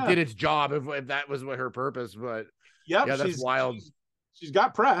did its job if that was what her purpose. But that's wild. She's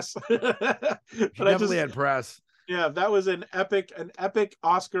got press. She definitely had press. Yeah, that was an epic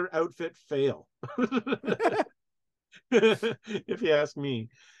Oscar outfit fail. If you ask me.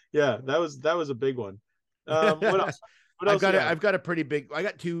 Yeah, that was a big one. What else? I've got a pretty big.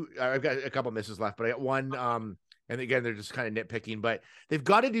 I've got a couple misses left, but I got one. And again, they're just kind of nitpicking, but they've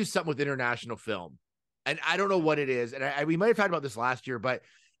got to do something with international film. And I don't know what it is. And we might have talked about this last year, but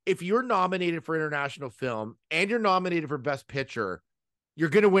if you're nominated for international film and you're nominated for Best Picture, you're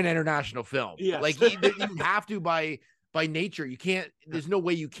going to win international film. Yes. Like you have to by nature. You can't. There's no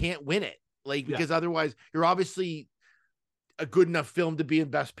way you can't win it. Like, because otherwise you're obviously a good enough film to be in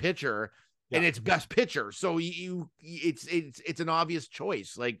Best Picture, and it's Best Picture. So it's an obvious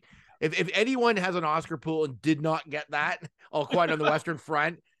choice. Like, if anyone has an Oscar pool and did not get that, All Quiet on the Western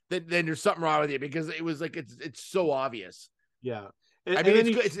Front, then there's something wrong with you, because it was like it's so obvious. Yeah, I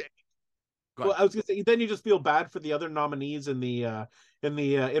mean, well, I was gonna say, then you just feel bad for the other nominees in the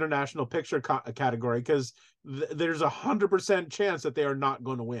international picture category, because there's 100% chance that they are not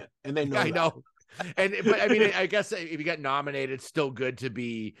going to win, and they know. I know, but I mean, I guess if you get nominated, it's still good to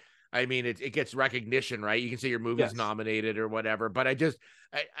be. I mean, it gets recognition, right? You can say your movie's nominated or whatever, but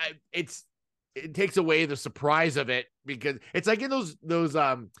it takes away the surprise of it, because it's like in those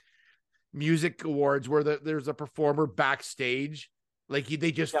music awards where there's a performer backstage, like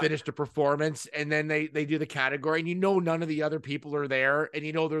they just finished a performance, and then they do the category, and none of the other people are there, and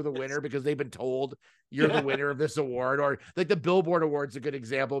they're the winner because they've been told you're the winner of this award. Or like the Billboard Award's a good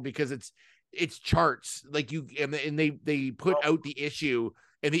example, because it's charts, like and they put out the issue.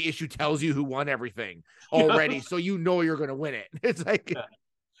 And the issue tells you who won everything already. So you're going to win it. It's like,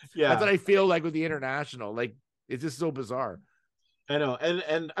 that's what I feel like with the international. Like, it's just so bizarre. I know.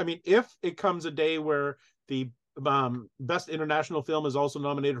 And I mean, if it comes a day where the best international film is also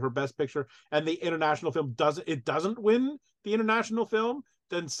nominated for Best Picture, and the international film doesn't win the international film,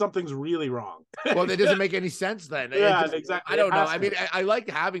 then something's really wrong. Well, that doesn't make any sense then. Exactly. I don't know. I mean, I like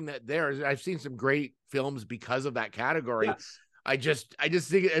having that there. I've seen some great films because of that category. Yes. I think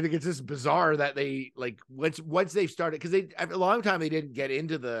it's just bizarre that they, like, once they've started, because a long time they didn't get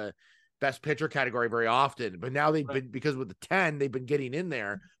into the Best Picture category very often, but now they've been, because with the 10 they've been getting in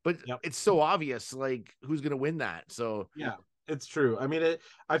there, but it's so obvious, like, who's going to win that. So yeah, it's true. I mean,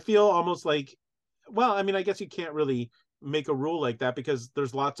 I feel almost like, well, I mean, I guess you can't really make a rule like that because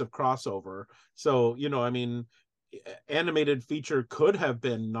there's lots of crossover. So, I mean, animated feature could have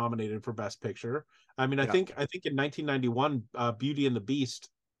been nominated for Best Picture. I mean, I think in 1991, Beauty and the Beast,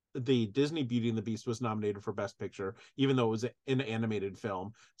 the Disney Beauty and the Beast, was nominated for Best Picture, even though it was an animated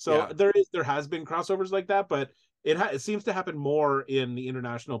film. So there has been crossovers like that, but it seems to happen more in the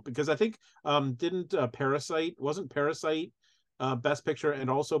international, because I think wasn't Parasite Best Picture and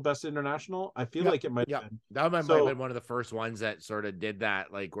also Best International? I feel like it might have been. That might have been one of the first ones that sort of did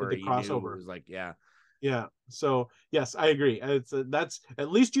that, like, where you knew it was like, Yeah. So yes, I agree. That's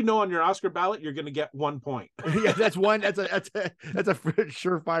at least on your Oscar ballot, you're going to get 1 point. Yeah, that's one. That's a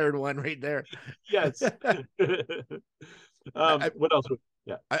surefire one right there. Yes. What else?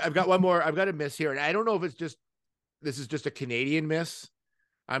 Yeah. I've got one more. I've got a miss here, and I don't know if this is just a Canadian miss.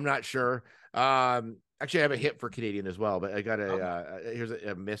 I'm not sure. Actually, I have a hit for Canadian as well, but I got here's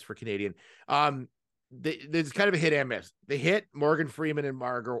a miss for Canadian. There's kind of a hit and miss. The hit, Morgan Freeman and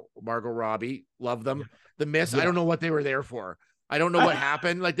Margot Robbie, love them. The miss, I don't know what they were there for. I don't know what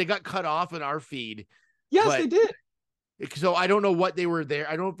happened. Like, they got cut off in our feed. Yes, they did. So I don't know what they were there.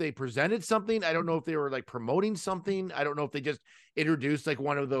 I don't know if they presented something. I don't know if they were like promoting something. I don't know if they just introduced like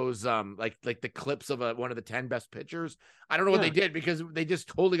one of those like the clips of one of the 10 best pictures. I don't know what they did, because they just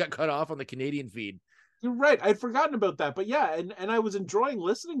totally got cut off on the Canadian feed. You're right. I'd forgotten about that. But yeah, and I was enjoying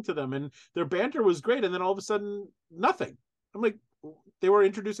listening to them, and their banter was great. And then all of a sudden, nothing. I'm like, they were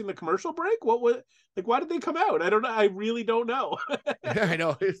introducing the commercial break? What was, like, why did they come out? I don't know. I really don't know. I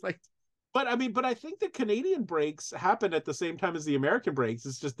know. It's like, but I think the Canadian breaks happen at the same time as the American breaks.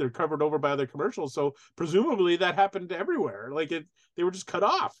 It's just they're covered over by other commercials. So presumably that happened everywhere. Like, they were just cut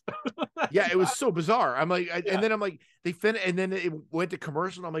off. Yeah, it was so bizarre. I'm like, and then I'm like, they finished, and then it went to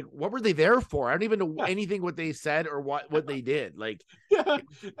commercial. And I'm like, what were they there for? I don't even know anything what they said or what they did. Like, yeah,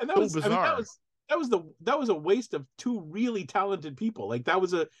 and that was bizarre. That was a waste of two really talented people. Like, that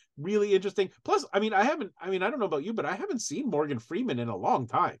was a really interesting. Plus, I don't know about you, but I haven't seen Morgan Freeman in a long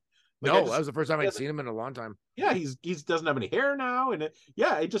time. Like, no, that was the first time I'd seen him in a long time. Yeah, he's doesn't have any hair now, and it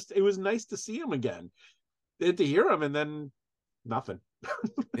was nice to see him again, to hear him, and then nothing.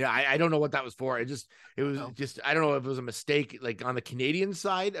 Yeah, I don't know what that was for. I don't know if it was a mistake, like on the Canadian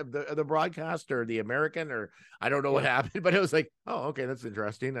side of the broadcast or the American, or I don't know what happened, but it was like, oh, okay, that's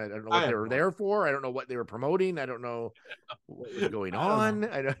interesting. I don't know what they were there for. I don't know what they were promoting. I don't know what was going on.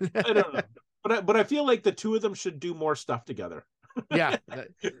 I don't know. But I feel like the two of them should do more stuff together. Yeah.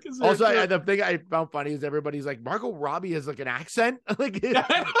 Also, the thing I found funny is everybody's like, Margot Robbie has like an accent. Like, you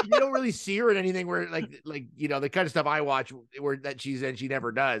don't really see her in anything where like the kind of stuff I watch where that she's in, she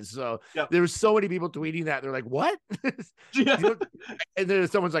never does. So there was so many people tweeting that. They're like, what? And then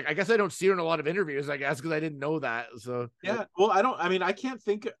someone's like, I guess I don't see her in a lot of interviews, I guess, because I didn't know that. So yeah, well, I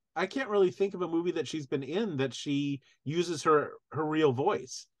can't really think of a movie that she's been in that she uses her real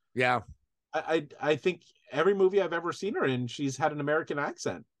voice. Yeah. I think every movie I've ever seen her in, she's had an American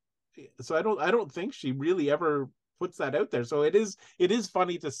accent. So I don't think she really ever puts that out there. So it is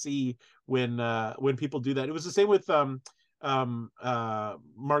funny to see when people do that. It was the same with not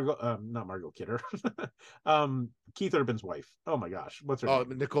Margot Kidder, Keith Urban's wife. Oh my gosh, what's her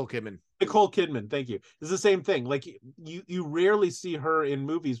name? Nicole Kidman. Nicole Kidman, thank you. It's the same thing. Like, you rarely see her in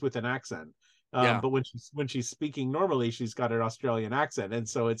movies with an accent. But when she's speaking normally, she's got an Australian accent, and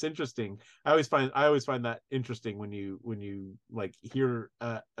so it's interesting. I always find that interesting when you like hear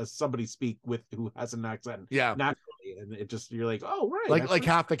somebody speak who has an accent naturally, and it just, you're like, oh right, like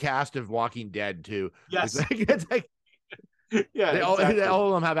half the cast of Walking Dead too. Yes, it's like yeah, all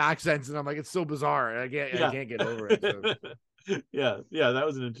of them have accents, and I'm like, it's so bizarre. I can't get over it. So. yeah, that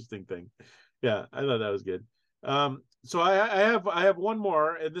was an interesting thing. Yeah, I thought that was good. So I have one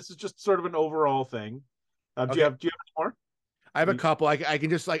more, and this is just sort of an overall thing. Do you have any more? I have a couple. I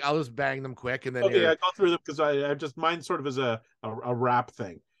can just I'll just bang them quick, and then I go through them because I just, mine sort of is a rap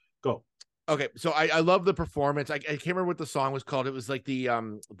thing. Go. Okay, so I love the performance. I can't remember what the song was called. It was like the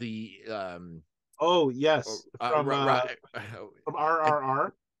oh yes, from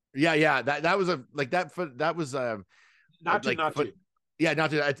RRR. Yeah. That was that was not to. Yeah,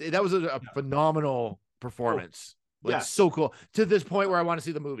 not to. That was a phenomenal performance. So cool, to this point where I want to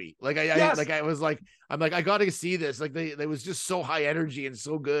see the movie. Like I was like, I'm like, I got to see this. Like they was just so high energy and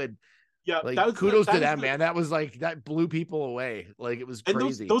so good. Yeah, like, kudos to them, man. That was like, that blew people away. Like, it was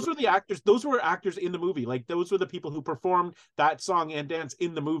crazy. And those were the actors. Those were actors in the movie. Like, those were the people who performed that song and dance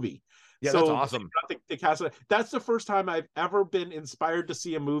in the movie. Yeah, so that's awesome. The cast. That's the first time I've ever been inspired to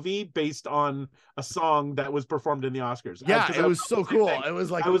see a movie based on a song that was performed in the Oscars. Yeah, it was so cool. It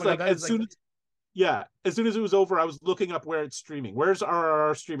was like, as soon as it was over, I was looking up where it's streaming. Where's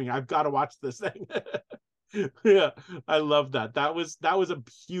RRR streaming? I've got to watch this thing. Yeah, I love that. That was a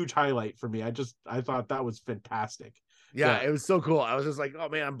huge highlight for me. I thought that was fantastic. Yeah, it was so cool. I was just like, oh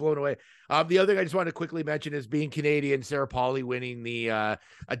man, I'm blown away. The other thing I just wanted to quickly mention is, being Canadian, Sarah Polley winning the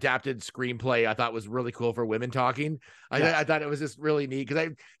adapted screenplay, I thought was really cool for women talking. I thought it was just really neat, because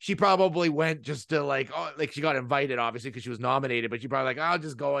she probably went just to she got invited, obviously, because she was nominated, but she probably I'll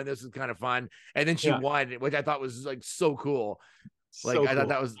just go, and this is kind of fun. And then she won, which I thought was so cool. I thought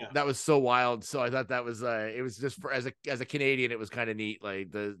that was so wild. So I thought that was it was just, as a Canadian, it was kind of neat,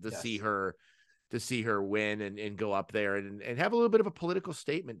 to see her to see her win and go up there and have a little bit of a political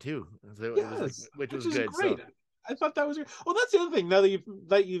statement too. So Yes, which was is good. great. So I thought that was great. Well, that's the other thing. Now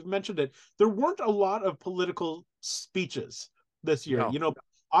that you've mentioned it, there weren't a lot of political speeches this year. no,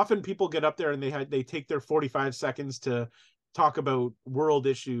 Often people get up there and they take their 45 seconds to talk about world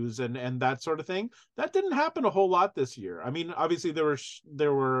issues and that sort of thing. That didn't happen a whole lot this year. I mean, obviously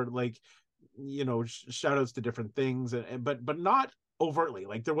there were like, shout outs to different things, but not overtly.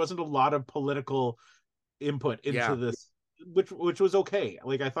 Like there wasn't a lot of political input into this, which was okay.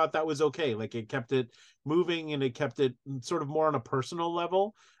 Like I thought that was okay. Like it kept it moving and it kept it sort of more on a personal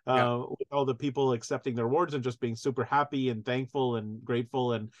level, with all the people accepting their awards and just being super happy and thankful and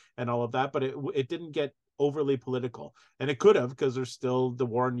grateful and all of that. But it didn't get overly political, and it could have, because there's still the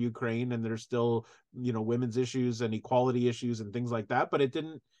war in Ukraine and there's still women's issues and equality issues and things like that, but it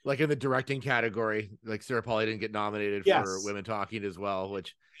didn't. Like in the directing category, like Sarah Polley didn't get nominated for women talking as well,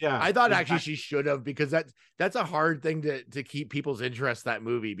 which I thought actually she should have, because that's a hard thing to keep people's interest, that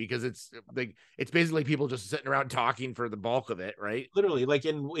movie, because it's basically people just sitting around talking for the bulk of it, right? Literally, like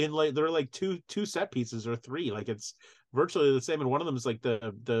in like there are like two set pieces or three, like it's virtually the same, and one of them is like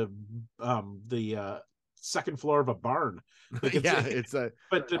the second floor of a barn. Like it's a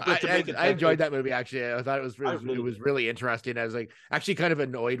but to make it, I enjoyed that movie actually. I thought it was really really interesting. I was like actually kind of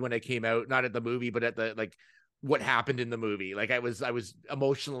annoyed when it came out, not at the movie but at the like what happened in the movie. Like I was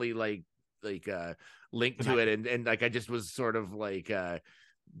emotionally like linked to it, and like I just was sort of like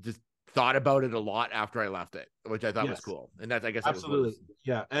just thought about it a lot after I left it, which I thought was cool. And that's, I guess, absolutely.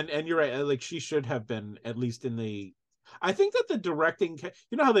 And you're right, like she should have been at least in the. I think that the directing,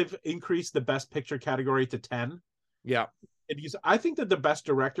 how they've increased the best picture category to 10. Yeah. I think that the best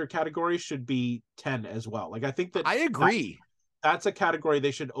director category should be 10 as well. Like, I think that I agree. That's a category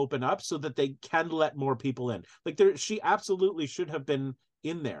they should open up so that they can let more people in. Like she absolutely should have been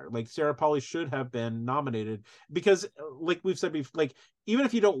in there. Like Sarah Polley should have been nominated, because like we've said before, like even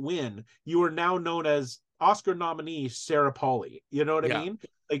if you don't win, you are now known as Oscar nominee Sarah Polley. You know what I mean?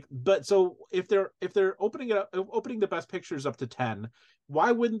 Like, but so if they're opening the best pictures up to 10,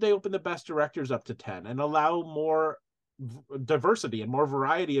 why wouldn't they open the best directors up to 10 and allow more diversity and more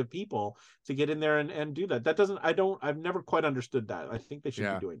variety of people to get in there and do that? I've never quite understood that. I think they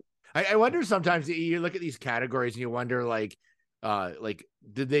should be doing it. I wonder sometimes, you look at these categories and you wonder like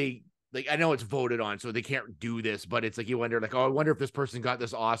did they, like, I know it's voted on so they can't do this, but it's like you wonder like, oh, I wonder if this person got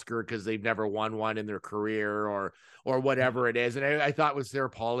this Oscar because they've never won one in their career or whatever it is. And I thought with Sarah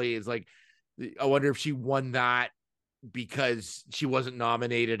Polley is like, I wonder if she won that because she wasn't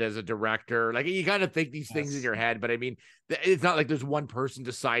nominated as a director. Like you kind of think these things in your head, but I mean, it's not like there's one person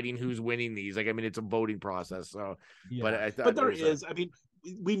deciding who's winning these. Like, I mean, it's a voting process. So, but I thought, but there is, I mean,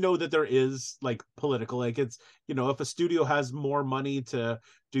 we know that there is like political, like it's, if a studio has more money to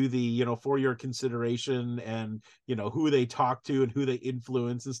do the, for your consideration and, who they talk to and who they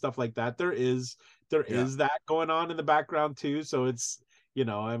influence and stuff like that, there is that going on in the background too. So it's,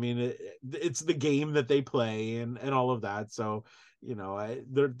 I mean, it's the game that they play and all of that. So,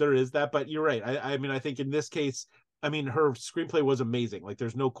 there is that, but you're right. I mean, I think in this case, I mean, her screenplay was amazing. Like,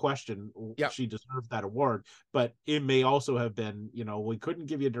 there's no question she deserved that award. But it may also have been, we couldn't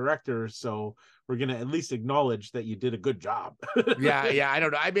give you a director, so we're gonna at least acknowledge that you did a good job. yeah. I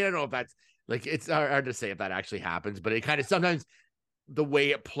don't know. I mean, I don't know if that's like, it's hard to say if that actually happens, but it kind of sometimes the way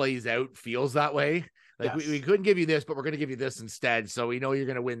it plays out feels that way. Like we couldn't give you this, but we're gonna give you this instead. So we know you're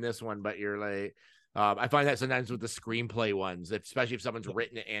gonna win this one, but you're like. I find that sometimes with the screenplay ones, especially if someone's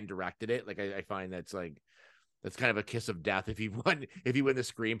written it and directed it, like I find that's kind of a kiss of death if you win the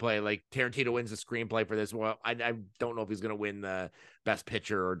screenplay. Like Tarantino wins the screenplay for this. Well, I don't know if he's going to win the best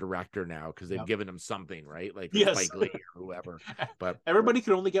picture or director now because they've given him something, right? Like Spike Lee or whoever. But everybody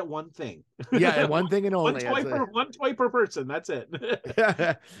can only get one thing. Yeah, one thing and only. one toy per person. That's it.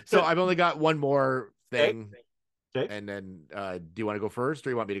 So I've only got one more thing. Okay. And then do you want to go first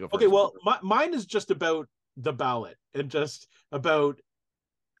or you want me to go first? Okay, well, mine is just about the ballot and just about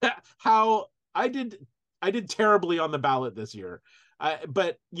how I did terribly on the ballot this year.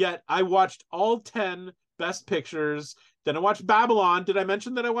 But yet I watched all 10 best pictures. Then I watched Babylon. Did I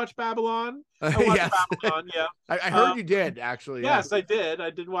mention that I watched Babylon? I watched Babylon, yeah. I heard you did, actually. Yes, I did. I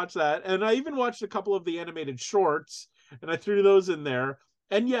did watch that. And I even watched a couple of the animated shorts, and I threw those in there.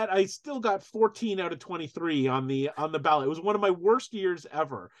 And yet I still got 14 out of 23 on the ballot. It was one of my worst years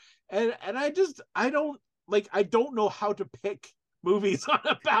ever. And I don't know how to pick movies on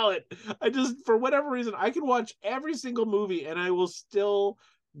a ballot. I just, for whatever reason, I can watch every single movie and I will still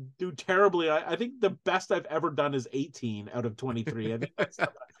do terribly. I think the best I've ever done is 18 out of 23. I think that's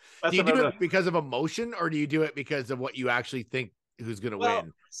do you do it because of emotion or do you do it because of what you actually think who's going to Well,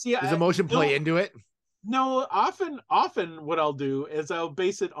 win. see, Does emotion play into it? No, often what I'll do is I'll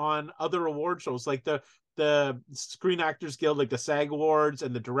base it on other award shows, like the Screen Actors Guild, like the SAG Awards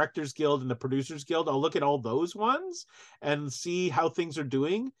and the Directors Guild and the Producers Guild. I'll look at all those ones and see how things are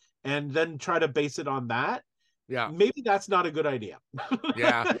doing, and then try to base it on that. Yeah. Maybe that's not a good idea.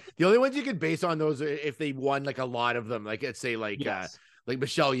 Yeah. The only ones you could base on those are if they won like a lot of them, like let's say Yes. like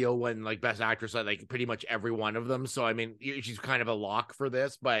Michelle Yeoh won like Best Actress at like pretty much every one of them. So I mean, she's kind of a lock for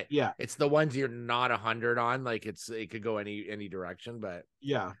this, but Yeah. it's the ones you're not 100 on. Like it could go any direction, but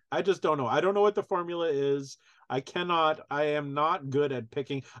Yeah, I just don't know. I don't know what the formula is. I am not good at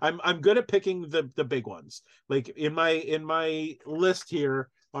picking. I'm good at picking the big ones. Like in my list here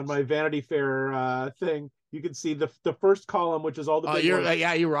on my Vanity Fair thing, you can see the first column, which is all the big ones.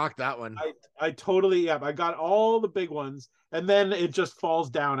 yeah, you rocked that one. I totally, yeah, I got all the big ones, and then it just falls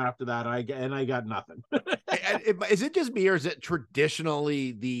down after that. I got nothing. Is it just me, or is it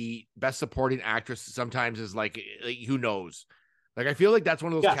traditionally the Best Supporting Actress sometimes is like who knows? Like I feel like that's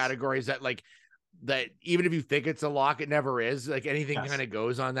one of those categories that like that even if you think it's a lock, it never is. Like anything kind of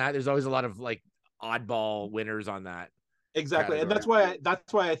goes on that. There's always a lot of like oddball winners on that. Exactly. category. And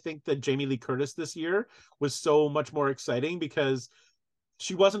that's why I think that Jamie Lee Curtis this year was so much more exciting, because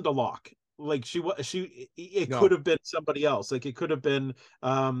she wasn't a lock. Like it could have been somebody else. Like it could have been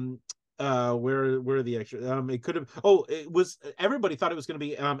where are the extras? It could have it was, everybody thought it was going to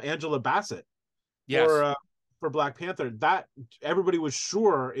be Angela Bassett. Yes. For Black Panther. That everybody was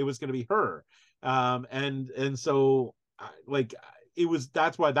sure it was going to be her. And so like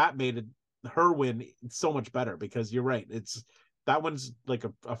that's why that made it, her win, so much better, because you're right, that one's like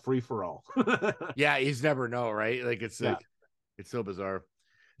a free-for-all. Yeah, he's never know, right? Like it's like it's so bizarre.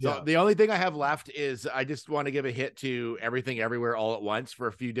 So Yeah. the only thing I have left is I just want to give a hit to Everything Everywhere All at Once for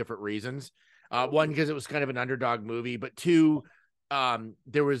a few different reasons. One, because it was kind of an underdog movie, but two,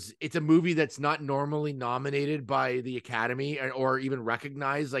 it's a movie that's not normally nominated by the Academy or even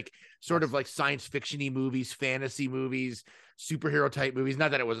recognized, like sort of like science fiction-y movies, fantasy movies, superhero type movies.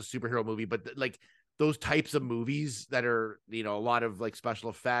 Not that it was a superhero movie, but like those types of movies that are, a lot of like special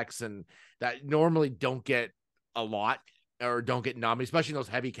effects and that normally don't get a lot or don't get nominated, especially in those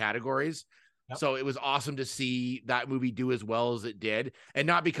heavy categories. Yep. So it was awesome to see that movie do as well as it did. And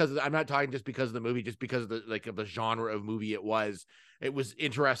not because I'm not talking just because of the movie, just because of the genre of movie it was. It was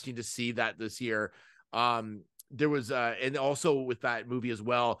interesting to see that this year. There was and also with that movie as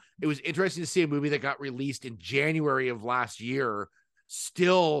well, it was interesting to see a movie that got released in January of last year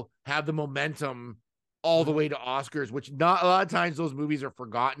still have the momentum all the way to Oscars, which not a lot of times those movies are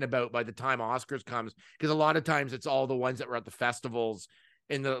forgotten about by the time Oscars comes, because a lot of times it's all the ones that were at the festivals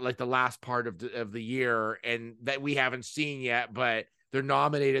in the last part of the year and that we haven't seen yet, but they're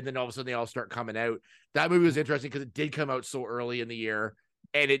nominated. Then all of a sudden they all start coming out. That movie was interesting because it did come out so early in the year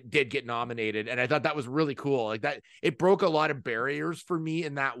and it did get nominated. And I thought that was really cool. Like that, it broke a lot of barriers for me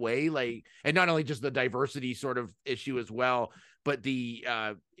in that way. Like, and not only just the diversity sort of issue as well, but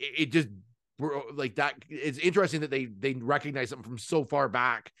it just like that. It's interesting that they recognize something from so far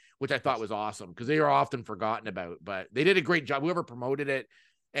back, which I thought was awesome because they are often forgotten about, but they did a great job. Whoever promoted it,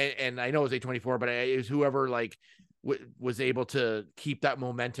 and I know it was A24, but it was whoever was able to keep that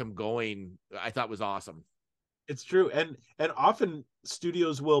momentum going, I thought was awesome. It's true. And often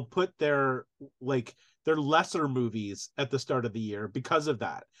studios will put their lesser movies at the start of the year because of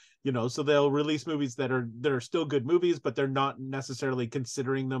that. So they'll release movies that are still good movies, but they're not necessarily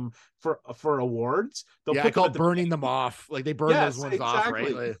considering them for awards. I call burning them off. Like they burn those ones off,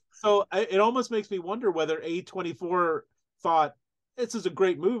 right? Like, so it almost makes me wonder whether A24 thought this is a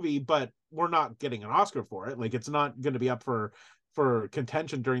great movie, but we're not getting an Oscar for it. Like it's not going to be up for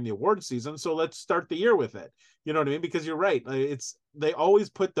contention during the award season. So let's start the year with it. You know what I mean? Because you're right. They always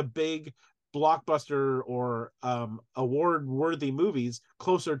put the big blockbuster or award worthy movies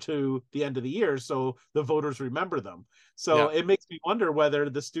closer to the end of the year, so the voters remember them. So it makes me wonder whether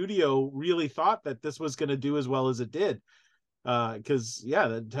the studio really thought that this was going to do as well as it did. Because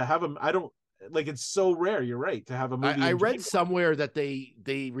to have them, I don't like, it's so rare. You're right, to have a movie. I read somewhere that they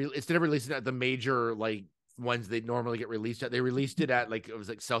instead of releasing it at the major like ones they normally get released at, they released it at it was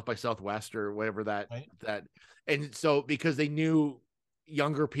like South by Southwest or whatever that. And so because they knew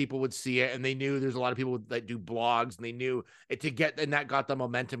younger people would see it, and they knew there's a lot of people that do blogs, and they knew it and that got the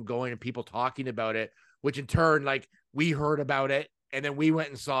momentum going and people talking about it, which in turn, like we heard about it and then we went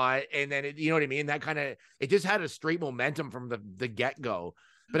and saw it, and then you know what I mean? That kind of, it just had a straight momentum from the get-go.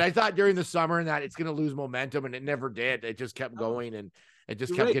 But I thought during the summer and that it's going to lose momentum, and it never did. It just kept going, and it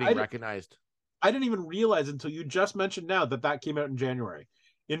just kept getting recognized. I didn't even realize until you just mentioned now that came out in January.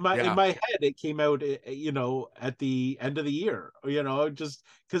 In my head, it came out, at the end of the year, just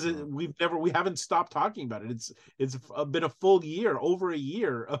because we haven't stopped talking about it. It's been a full year, over a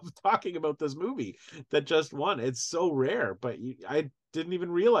year of talking about this movie that just won. It's so rare, but I didn't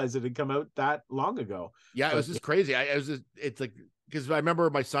even realize it had come out that long ago. Yeah, it was just crazy. It's like, because I remember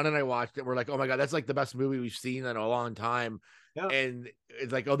my son and I watched it. We're like, oh my God, that's like the best movie we've seen in a long time. Yeah. And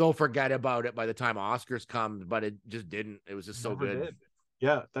it's like, oh, they'll forget about it by the time Oscars come, but it just didn't. It was just so good. Did.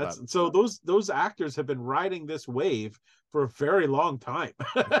 Yeah, so those actors have been riding this wave for a very long time.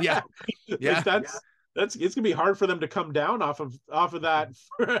 Yeah. It's gonna be hard for them to come down off of that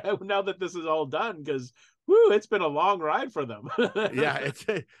now that this is all done, because it's been a long ride for them. Yeah,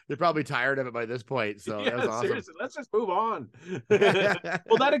 they're probably tired of it by this point. So that was awesome. Seriously, let's just move on.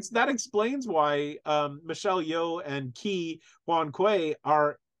 Well, that explains why Michelle Yeoh and Ke Huy Quan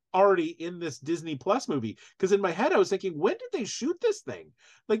are already in this Disney Plus movie, because in my head I was thinking, when did they shoot this thing?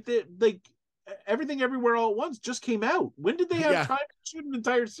 Like Everything Everywhere All at Once just came out. When did they have time to shoot an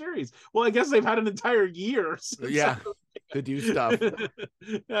entire series? Well, I guess they've had an entire year to do stuff.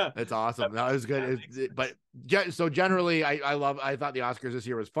 Yeah, that's awesome. That was good. But so generally, I thought the Oscars this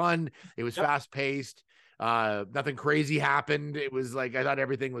year was fun. It was fast paced. Nothing crazy happened. It was like, I thought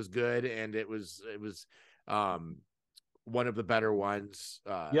everything was good, and it was one of the better ones.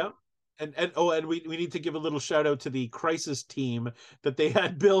 And we need to give a little shout out to the crisis team that they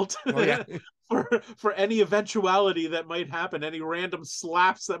had built for any eventuality that might happen, any random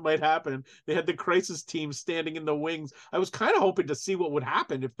slaps that might happen. They had the crisis team standing in the wings. I was kind of hoping to see what would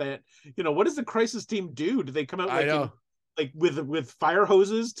happen if that, what does the crisis team do? Do they come out with fire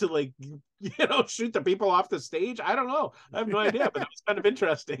hoses to shoot the people off the stage? I don't know. I have no idea, but it was kind of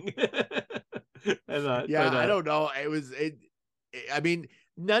interesting. I don't know. I mean,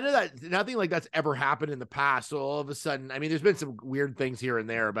 nothing like that's ever happened in the past. So all of a sudden, I mean, there's been some weird things here and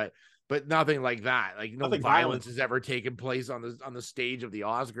there, but nothing like that. Like no violence has ever taken place on the stage of the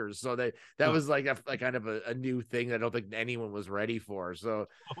Oscars. So that was like a kind of a new thing that I don't think anyone was ready for. So,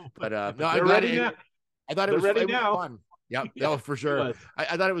 but no, I'm glad I thought it was fun. Yep, no, for sure.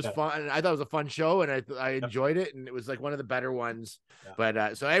 I thought it was fun. I thought it was a fun show, and I enjoyed it, and it was like one of the better ones. Yeah.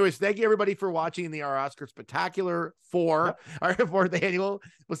 But so, anyways, thank you everybody for watching our Oscar Spectacular 4, our 4th annual.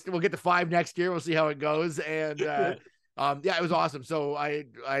 We'll get to 5 next year. We'll see how it goes, and it was awesome. So I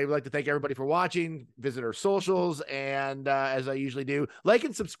would like to thank everybody for watching. Visit our socials, and as I usually do, like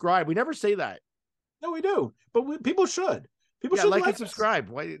and subscribe. We never say that. No, we do, but people should. People should like and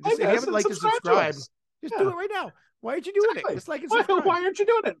subscribe. If you haven't liked and subscribed, just do it right now. Why aren't you doing it? Just like why aren't you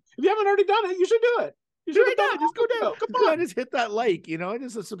doing it? If you haven't already done it, you should do it. You should have done it. Just go down. Come on, just hit that like.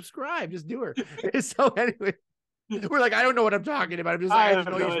 Just a subscribe. Just do it. So anyway, we're like, I don't know what I'm talking about. I'm just like, I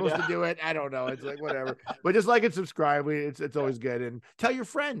know you're supposed to do it. I don't know. It's like whatever. But just like and subscribe. It's always good, and tell your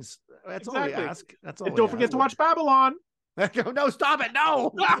friends. That's all we ask. That's all. And don't forget to watch Babylon. No, stop it.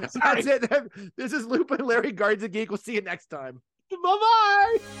 No. That's it. This is Loop and Larry, Guards of Geek. We'll see you next time.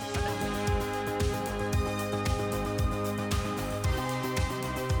 Bye-bye.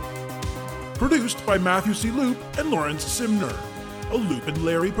 Produced by Matthew C. Loop and Lawrence Simner. A Loop and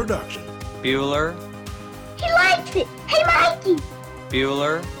Larry production. Bueller. He likes it. Hey, Mikey.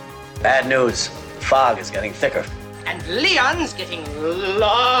 Bueller. Bad news. Fog is getting thicker. And Leon's getting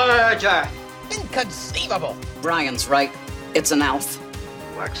larger. Inconceivable. Brian's right. It's an elf.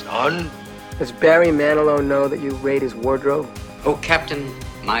 Wax on. Does Barry Manilow know that you raid his wardrobe? Oh, Captain,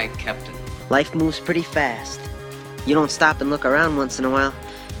 my captain. Life moves pretty fast. You don't stop and look around once in a while,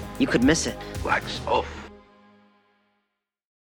 you could miss it. Wax off.